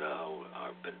doubts that how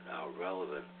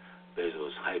relevant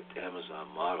Bezos' hyped Amazon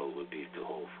model would be to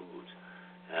Whole Foods,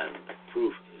 and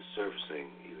proof is surfacing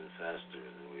even faster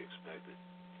than we expected.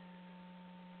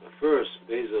 But first,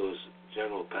 Bezos'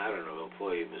 general pattern of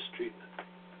employee mistreatment.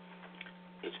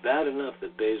 It's bad enough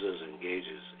that Bezos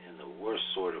engages in the worst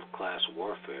sort of class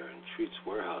warfare and treats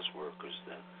warehouse workers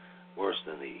worse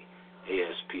than the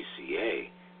ASPCA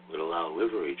would allow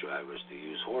livery drivers to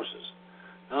use horses.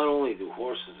 Not only do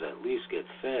horses at least get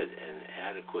fed an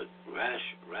adequate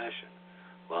ration,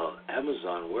 while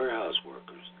Amazon warehouse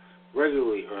workers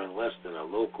regularly earn less than a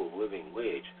local living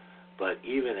wage, but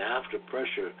even after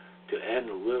pressure to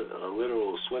end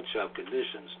literal sweatshop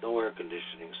conditions, no air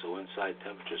conditioning, so inside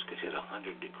temperatures could hit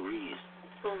 100 degrees.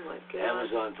 Oh my God.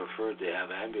 Amazon preferred to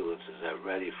have ambulances at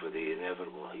ready for the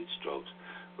inevitable heat strokes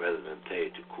rather than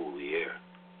pay to cool the air.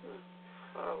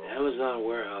 Amazon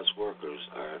warehouse workers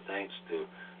are, thanks to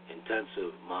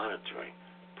intensive monitoring,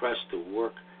 pressed to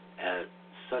work at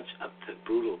such a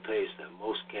brutal pace that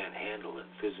most can't handle it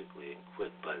physically and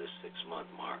quit by the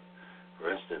 6-month mark. For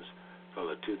instance,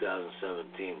 from a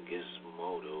 2017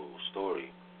 Gizmodo story,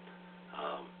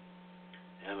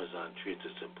 Amazon treats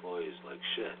its employees like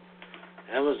shit.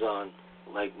 Amazon,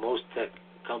 like most tech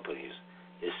companies,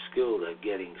 is skilled at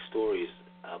getting stories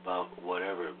about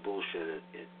whatever bullshit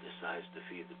it decides to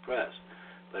feed the press.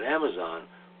 But Amazon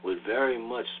would very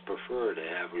much prefer to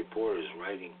have reporters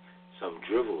writing some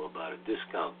drivel about a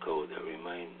discount code that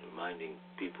reminding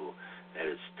people that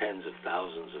its tens of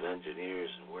thousands of engineers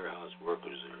and warehouse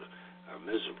workers are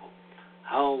miserable.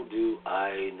 How do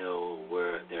I know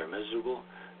where they're miserable?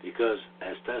 Because,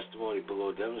 as testimony below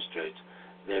demonstrates,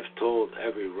 they've told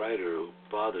every writer who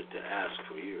bothered to ask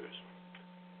for years.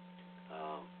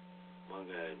 One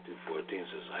guy in 214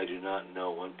 says, I do not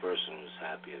know one person who's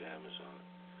happy at Amazon.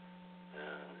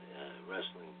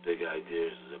 Wrestling big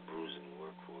ideas is a bruising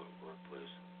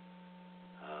workplace.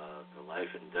 The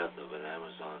life and death of an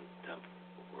Amazon temp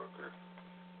worker.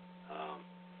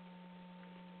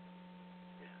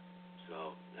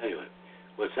 So anyway,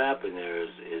 what's happened there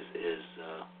is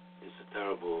a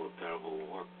terrible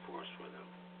workforce for them.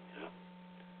 You know.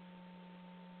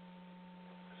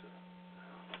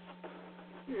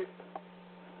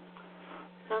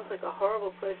 Sounds like a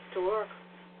horrible place to work.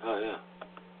 Oh, yeah.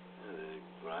 They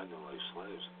grind them like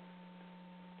slaves.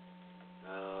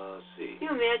 Let's see. Can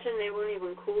you imagine they wouldn't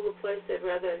even cool the place? They'd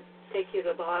rather take you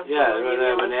to the hospital. Yeah, they'd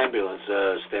rather have an ambulance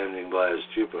standing by as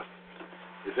cheaper.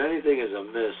 If anything is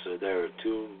amiss or there are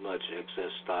too much excess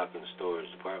stock in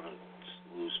storage, departments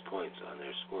lose points on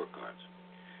their scorecards.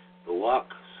 The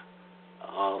walks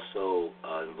also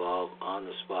involve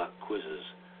on-the-spot quizzes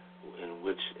in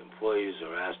which employees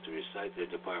are asked to recite their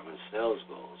department's sales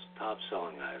goals,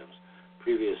 top-selling items,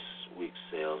 previous week's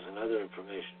sales, and other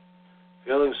information.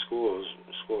 Failing scores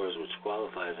which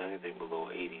qualify as anything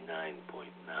below 89.9%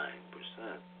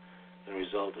 can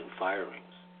result in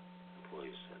firings,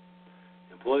 employees said.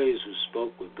 Employees who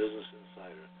spoke with Business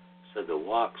Insider said the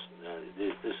walks,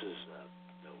 this is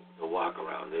the walk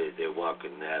around, they walk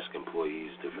and ask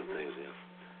employees different things.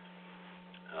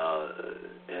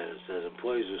 And it says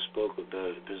employees who spoke with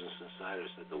Business Insider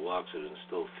said the walks had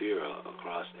instilled fear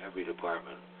across every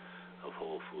department of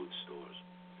Whole Foods stores.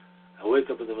 I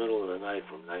wake up in the middle of the night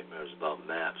from nightmares about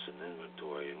maps and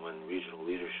inventory and when regional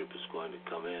leadership is going to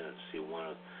come in and see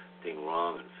one thing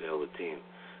wrong and fail the team.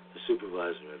 The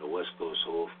supervisor at a West Coast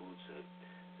Whole Foods said,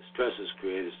 the stress has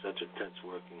created such a tense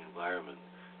working environment,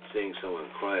 seeing someone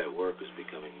cry at work is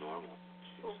becoming normal.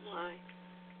 Oh, my.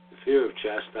 The fear of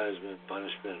chastisement,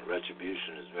 punishment, and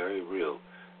retribution is very real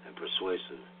and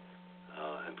pervasive,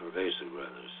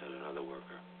 said another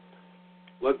worker.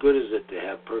 What good is it to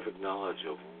have perfect knowledge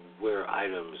of where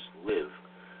items live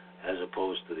as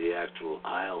opposed to the actual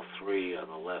aisle 3 on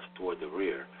the left toward the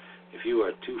rear if you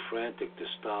are too frantic to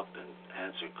stop and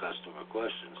answer customer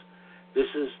questions? This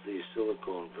is the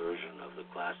silicone version of the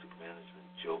classic management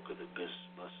joke of the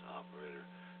bus operator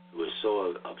who is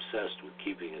so obsessed with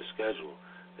keeping his schedule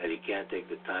that he can't take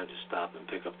the time to stop and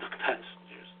pick up the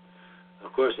passengers. Of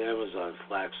course, Amazon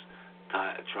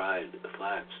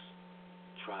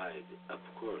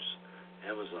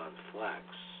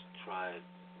tried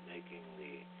making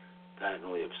the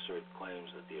patently absurd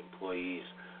claims that the employees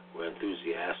were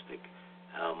enthusiastic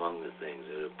among the things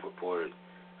that it purported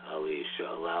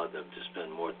allowed them to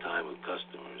spend more time with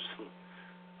customers.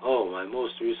 Oh, my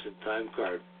most recent time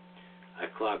card, I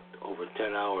clocked over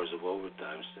 10 hours of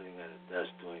overtime sitting at a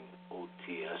desk doing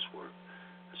OTS work.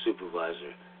 A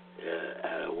supervisor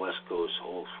at a West Coast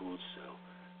Whole Foods cell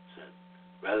said,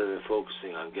 rather than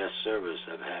focusing on guest service,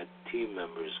 I've had team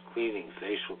members cleaning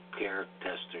facial care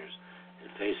testers and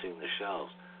facing the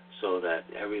shelves so that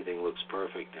everything looks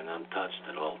perfect and untouched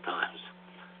at all times.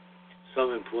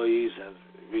 Some employees have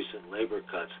recent labor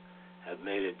cuts have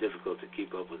made it difficult to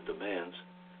keep up with demands.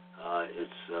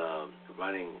 It's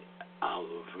running out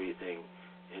of everything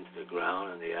into the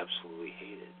ground, and they absolutely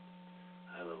hate it.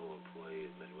 High-level employee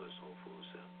at Midwest Whole Foods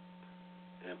said.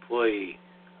 An employee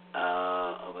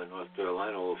of a North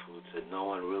Carolina Whole Foods said no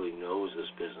one really knows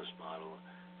this business model,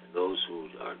 and those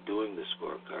who are doing the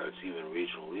scorecards, even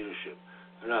regional leadership,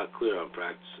 are not clear on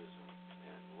practices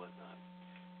and whatnot.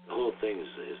 The whole thing is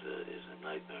a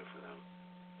nightmare for them,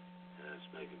 and it's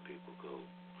making people go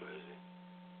crazy.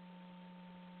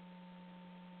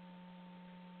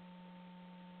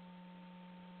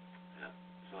 Yeah.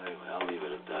 So anyway, I'll leave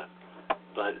it at that.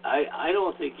 But I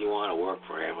don't think you want to work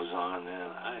for Amazon, man.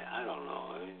 I don't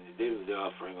know. I mean, they're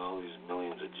offering all these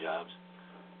millions of jobs,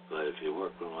 but if you're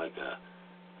working like a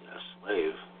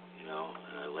slave, in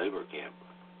a labor camp,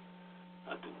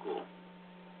 not too cool.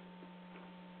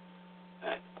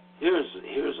 Right.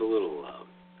 Here's a little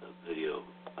video,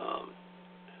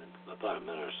 about a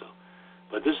minute or so.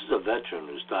 But this is a veteran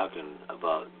who's talking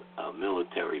about a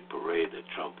military parade that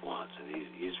Trump wants, and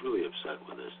he's really upset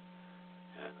with this.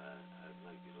 And I'd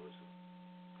like you to listen.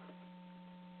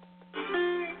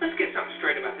 Let's get something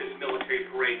straight about this military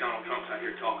parade Donald Trump's out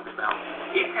here talking about.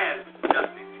 It has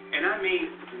nothing, and I mean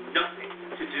nothing,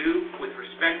 to do with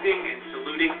respecting and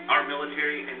saluting our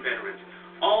military and veterans.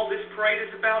 All this parade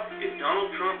is about is Donald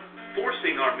Trump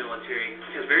forcing our military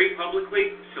to very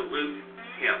publicly salute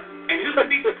him. And who could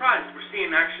be surprised we're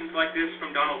seeing actions like this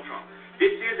from Donald Trump?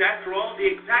 This is, after all, the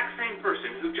exact same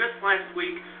person who just last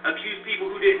week accused people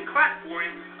who didn't clap for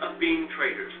him of being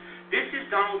traitors. This is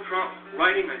Donald Trump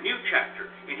writing a new chapter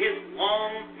in his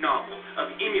long novel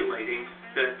of emulating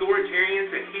the authoritarians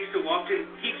that he so often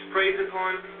heaps praise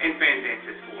upon and fan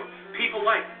dances for. People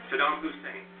like Saddam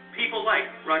Hussein, people like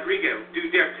Rodrigo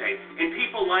Duterte, and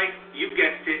people like, you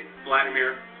guessed it,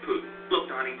 Vladimir Putin. Look,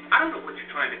 Donnie, I don't know what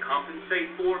you're trying to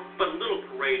compensate for, but a little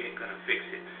parade ain't going to fix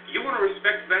it. You want to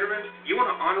respect veterans? You want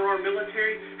to honor our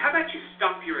military? How about you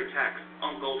stop your attacks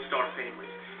on Gold Star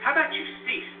families? How about you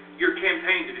cease your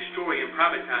campaign to destroy and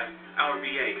privatize our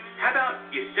VA? How about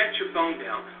you set your phone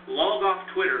down, log off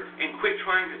Twitter, and quit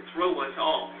trying to throw us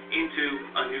all into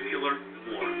a nuclear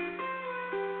war?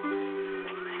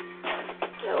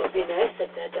 That would be nice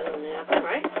if that doesn't happen,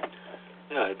 right?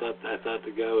 Yeah, I thought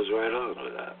the guy was right on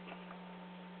with that.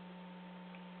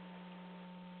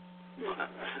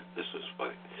 This was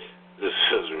funny. This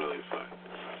was really funny.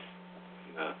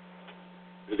 Yeah.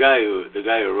 The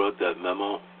guy who wrote that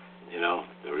memo,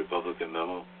 the Republican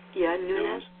Memo. Yeah,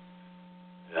 Nunes.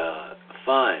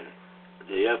 Fine.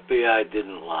 The FBI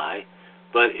didn't lie,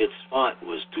 but its font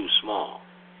was too small.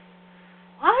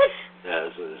 What? Yeah,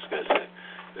 that's what this guy said.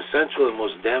 The central and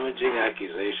most damaging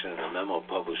accusation in a memo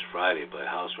published Friday by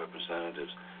House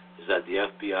Representatives is that the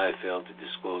FBI failed to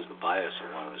disclose the bias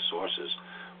of one of the sources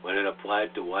when it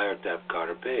applied to wiretap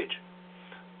Carter Page.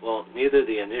 Well, neither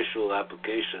the initial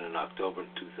application in October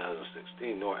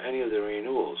 2016 nor any of the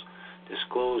renewals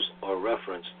disclosed or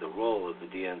referenced the role of the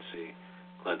DNC,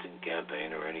 Clinton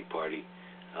campaign, or any party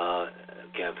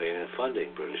campaign in funding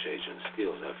British agent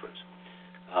Steele's efforts.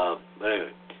 But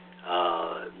anyway,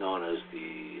 known as the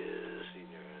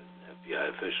senior FBI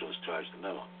officials charged the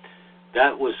memo.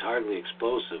 That was hardly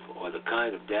explosive or the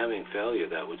kind of damning failure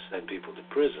that would send people to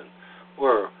prison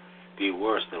or be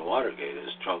worse than Watergate, as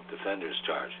Trump defenders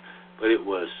charged. But it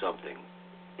was something.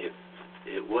 It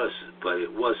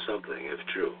was something if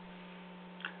true.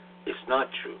 It's not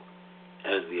true.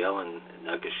 As the Ellen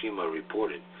Nakashima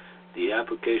reported, the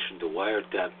application to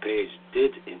wiretap Page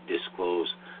did disclose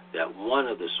that one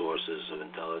of the sources of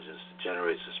intelligence to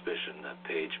generate suspicion that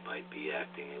Page might be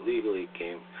acting illegally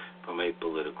came from a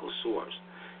political source.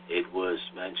 It was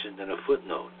mentioned in a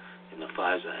footnote in the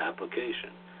FISA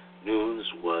application. Nunes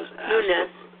was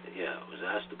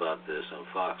asked about this on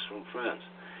Fox from Friends.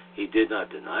 He did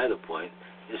not deny the point.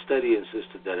 Instead, he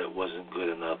insisted that it wasn't good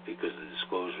enough because the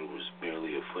disclosure was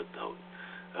merely a footnote.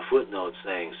 A footnote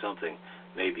saying something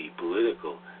may be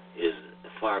political is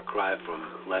a far cry from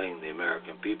letting the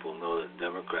American people know that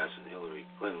Democrats and Hillary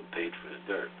Clinton paid for the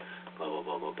dirt, blah, blah,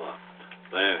 blah, blah, blah.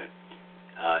 But anyway,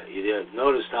 you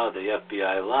noticed how the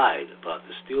FBI lied about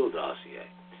the Steele dossier,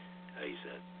 he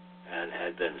said, and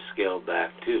had been scaled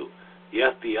back too. The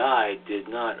FBI did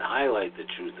not highlight the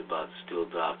truth about the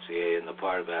Steele dossier in the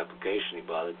part of the application he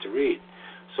bothered to read.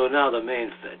 So now the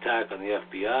main attack on the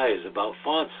FBI is about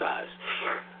font size.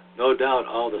 No doubt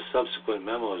all the subsequent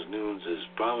memos Nunes is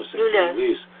promising to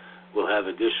release will have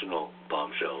additional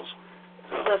bombshells.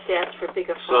 Let's ask for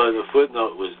bigger font. So the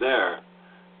footnote was there.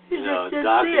 You know,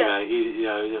 document.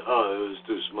 It was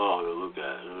too small to look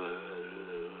at.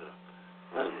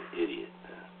 What an idiot.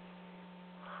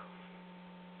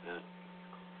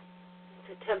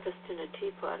 It's a tempest in a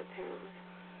teapot, apparently.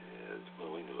 Yeah,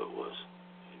 well, we knew it was.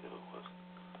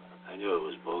 I knew it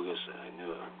was bogus, and I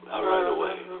knew it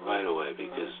right away,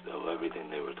 because of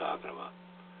everything they were talking about.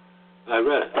 I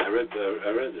read it. I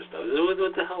read this stuff.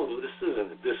 What the hell? This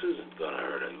isn't going to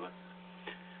hurt anyone.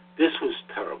 This was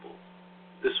terrible.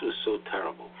 This was so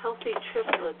terrible. Healthy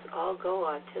triplets all go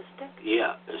autistic?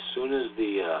 Yeah, as soon as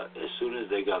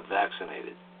they got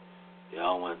vaccinated, they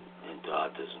all went into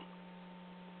autism.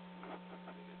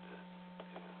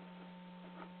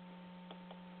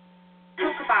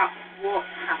 Talk about what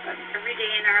happened. Every day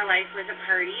in our life was a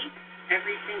party.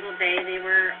 Every single day they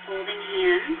were holding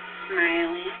hands,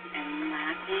 smiling and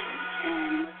laughing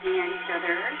and looking at each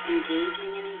other,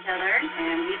 engaging in each other.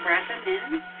 And we brought them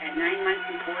in at 9 months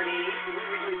and 4 days. We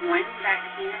were doing one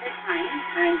vaccine at a time.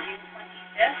 On June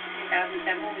 25th,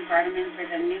 2007, we brought them in for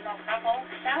the pneumococcal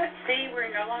shot. They were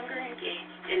no longer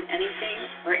engaged in anything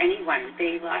or anyone.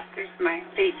 They lost their smile.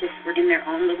 They just were in their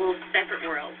own little separate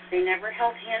worlds. They never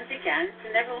held hands again.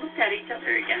 They never looked at each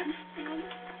other again.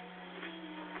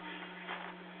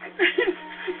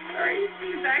 Sorry,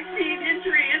 the vaccine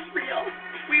injury is real.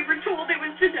 We were told it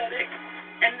was genetic,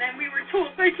 and then we were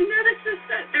told by geneticists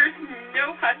that there's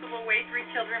no possible way 3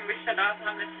 children would shut off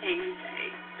on the same day.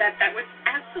 That was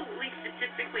absolutely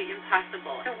statistically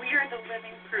impossible. So we are the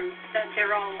living proof that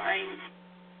they're all lying.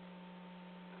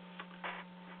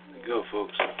 There you go,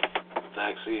 folks.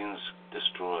 Vaccines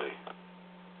destroy.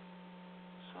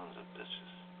 Sons of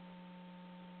bitches.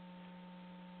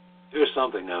 Here's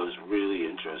something that was really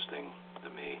interesting to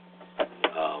me.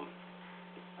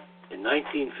 In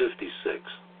 1956,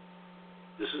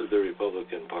 this is the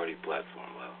Republican Party platform.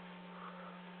 Well,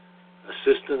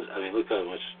 look how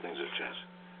much things have changed.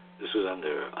 This was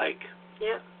under Ike.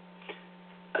 Yeah.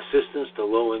 Assistance to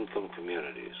low-income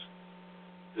communities.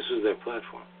 This is their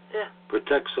platform. Yeah.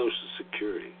 Protect Social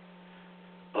Security.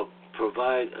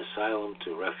 Provide asylum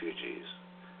to refugees.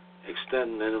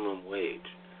 Extend minimum wage.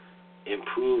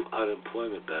 Improve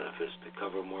unemployment benefits to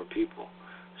cover more people.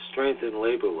 Strengthen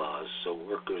labor laws so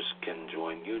workers can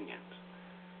join unions.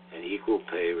 And equal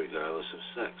pay regardless of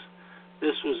sex.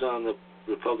 This was on the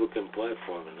Republican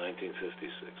platform in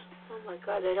 1956. Oh my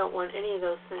God, I don't want any of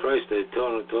those things. Christ, they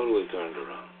totally turned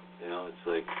around. You know, it's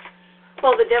like...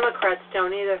 Well, the Democrats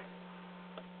don't either.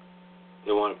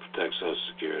 They want to protect Social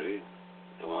Security.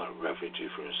 They want a refugee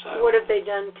for asylum. What have they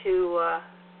done to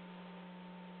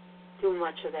do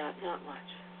much of that? Not much.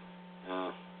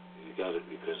 No, you got it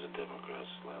because of Democrats.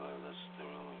 That's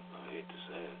their only... I hate to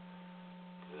say it,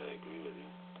 because I agree with you.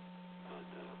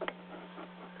 But,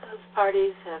 those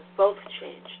parties have both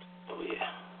changed. Oh, yeah.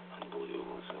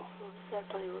 Unbelievable. So. That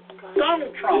funny looking guy.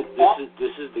 Donald Trump.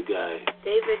 This is the guy.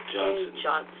 David Johnson. K.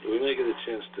 Johnson. We may get a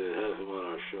chance to have him on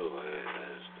our show. I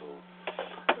was told,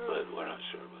 but we're not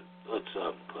sure. But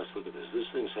let's look at this. This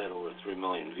thing's had over 3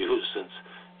 million views since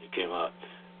it came out.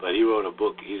 But he wrote a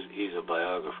book. He's a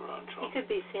biographer on Trump. He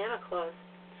could be Santa Claus.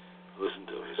 Listen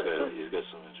to him. He's got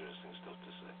some interesting stuff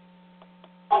to say.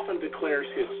 Often declares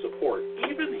his support,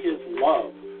 even his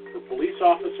love, for police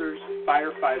officers,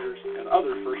 firefighters, and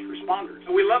other first responders.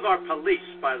 We love our police,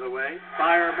 by the way.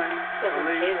 Firemen,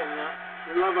 police.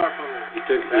 We love our police.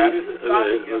 That is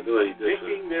stopping him from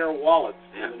making their wallets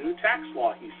in the new tax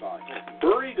law he signed.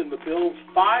 Buried in the bill's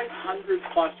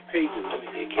 500-plus pages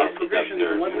are provisions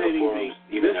eliminating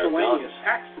the miscellaneous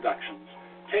tax deductions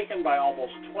taken by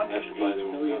almost 28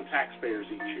 million taxpayers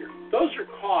each year. Those are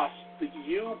costs that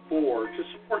you bore to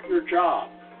support your job,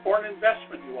 or an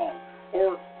investment you own,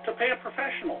 or to pay a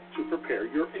professional to prepare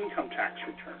your income tax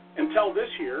return. Until this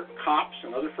year, cops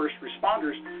and other first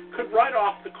responders could write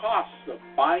off the costs of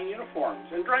buying uniforms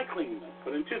and dry cleaning them.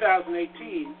 But in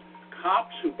 2018,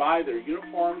 cops who buy their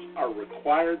uniforms are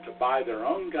required to buy their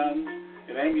own guns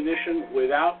and ammunition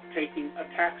without taking a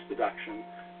tax deduction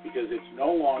because it's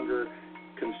no longer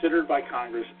considered by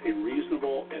Congress a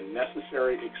reasonable and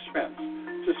necessary expense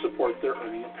to support their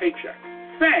earning a paycheck.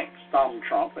 Thanks, Donald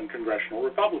Trump and congressional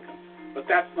Republicans. But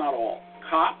that's not all.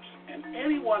 Cops and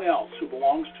anyone else who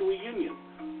belongs to a union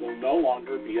will no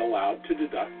longer be allowed to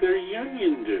deduct their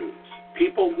union dues.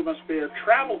 People who must bear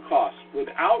travel costs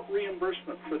without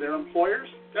reimbursement for their employers,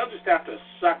 they'll just have to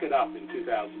suck it up in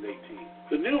 2018.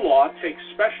 The new law takes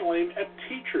special aim at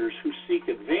teachers who seek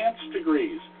advanced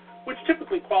degrees, which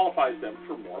typically qualifies them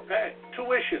for more pay.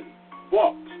 Tuition,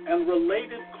 books, and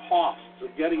related costs of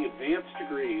getting advanced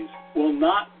degrees will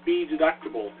not be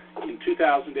deductible in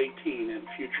 2018 and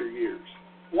future years.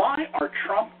 Why are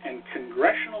Trump and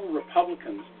congressional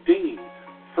Republicans dinging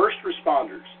first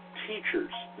responders,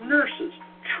 teachers, nurses,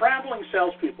 traveling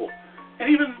salespeople, and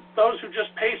even those who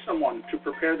just pay someone to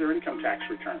prepare their income tax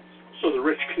returns? So the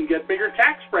rich can get bigger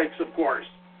tax breaks, of course.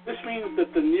 This means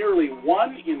that the nearly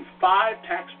 1 in 5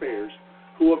 taxpayers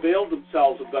who availed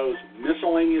themselves of those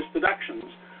miscellaneous deductions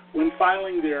when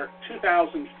filing their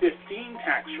 2015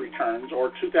 tax returns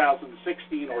or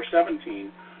 2016 or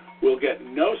 17 will get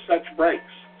no such breaks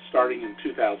starting in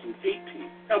 2018.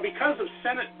 Now, because of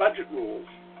Senate budget rules,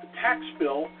 the tax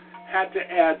bill had to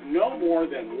add no more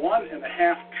than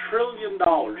 $1.5 trillion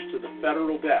to the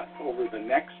federal debt over the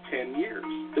next 10 years.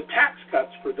 The tax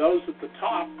cuts for those at the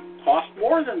top cost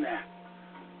more than that.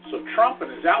 So Trump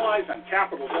and his allies on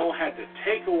Capitol Hill had to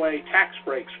take away tax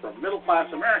breaks from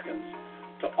middle-class Americans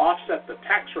to offset the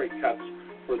tax rate cuts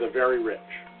for the very rich.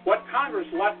 What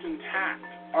Congress left intact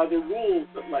are the rules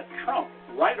that let Trump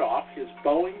write off his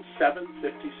Boeing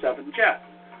 757 jet,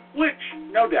 which,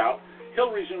 no doubt,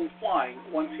 he'll resume flying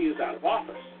once he is out of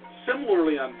office.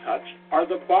 Similarly untouched are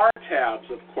the bar tabs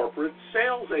of corporate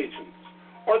sales agents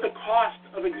or the cost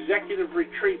of executive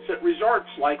retreats at resorts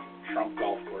like Trump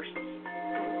golf courses.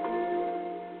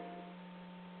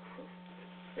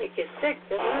 Make you sick,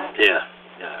 doesn't it?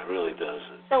 Yeah, it really does.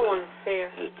 So unfair.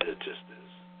 It just is.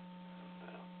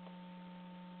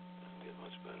 Doesn't get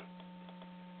much better.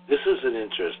 This is an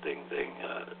interesting thing.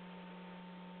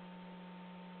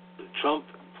 Trump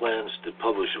plans to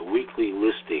publish a weekly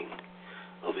listing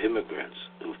of immigrants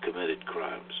who've committed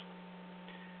crimes.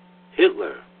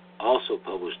 Hitler also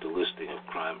published a listing of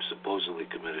crimes supposedly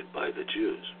committed by the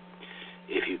Jews.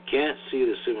 If you can't see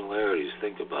the similarities,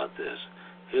 think about this.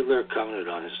 Hitler counted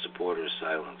on his supporters'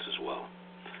 silence as well.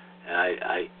 And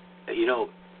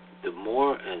the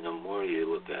more and the more you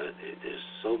look at it, there's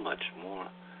so much more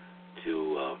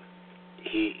to.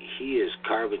 He is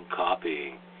carbon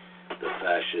copying the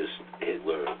fascist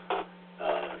Hitler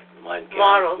Mein Kampf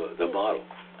model. The model.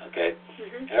 Okay,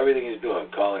 everything he's doing,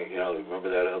 calling. Remember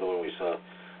that other one we saw?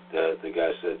 The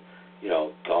guy said,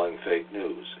 calling fake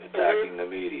news, attacking the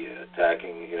media,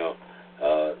 attacking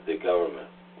the government.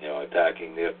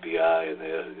 Attacking the FBI and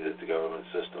the government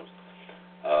systems.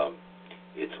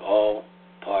 It's all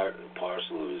part and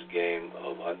parcel of his game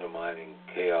of undermining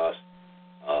chaos,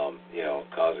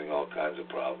 causing all kinds of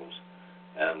problems.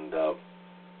 And,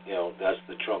 that's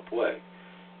the Trump way.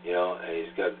 And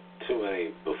he's got too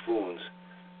many buffoons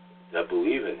that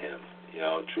believe in him,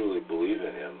 truly believe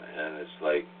in him. And it's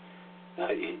like,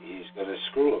 he's going to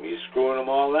screw them. He's screwing them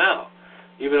all now.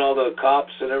 Even all the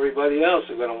cops and everybody else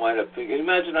are going to wind up. Can you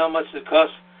imagine how much it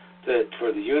costs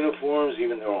for the uniforms,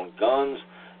 even their own guns,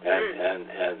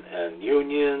 and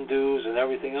union dues and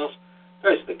everything else?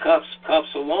 Guys, the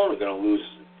cops alone are going to lose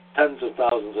tens of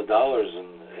thousands of dollars in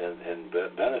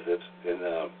benefits, in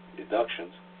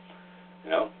deductions.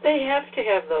 They have to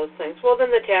have those things. Well, then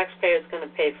the taxpayer is going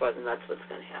to pay for them. That's what's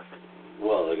going to happen.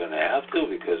 Well, they're going to have to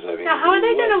because Now, how are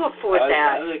they going to afford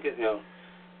that? How they get, I don't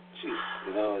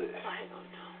know.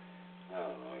 I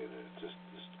don't know either. It's just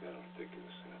kind of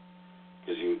ridiculous,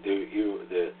 Because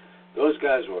those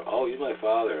guys were, he's my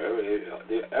father.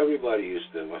 Everybody used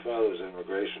to. My father was an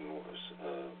immigration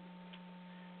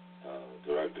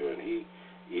director, and he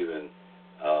even,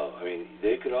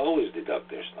 they could always deduct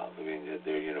their stuff.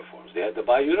 Their uniforms. They had to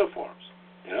buy uniforms,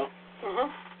 and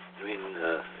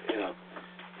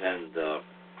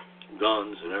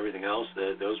guns and everything else.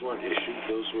 Those weren't issued.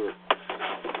 Those were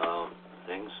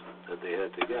things that they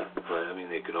had to get. But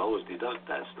they could always deduct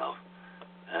that stuff,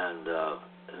 and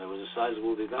it was a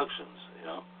sizable deductions,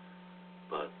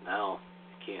 But now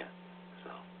you can't. So,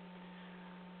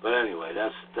 but anyway,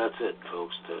 that's it,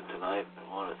 folks. Tonight,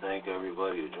 I want to thank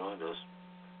everybody who joined us.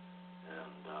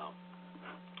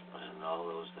 and all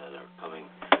those that are coming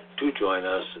to join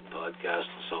us and podcast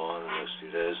and so on in the next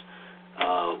few days.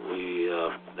 We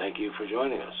thank you for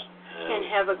joining us. And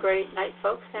have a great night,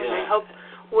 folks. And yeah. I hope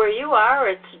where you are,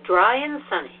 it's dry and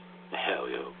sunny. Yeah,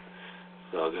 we hope.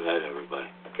 So good night, everybody.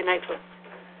 Good night, folks.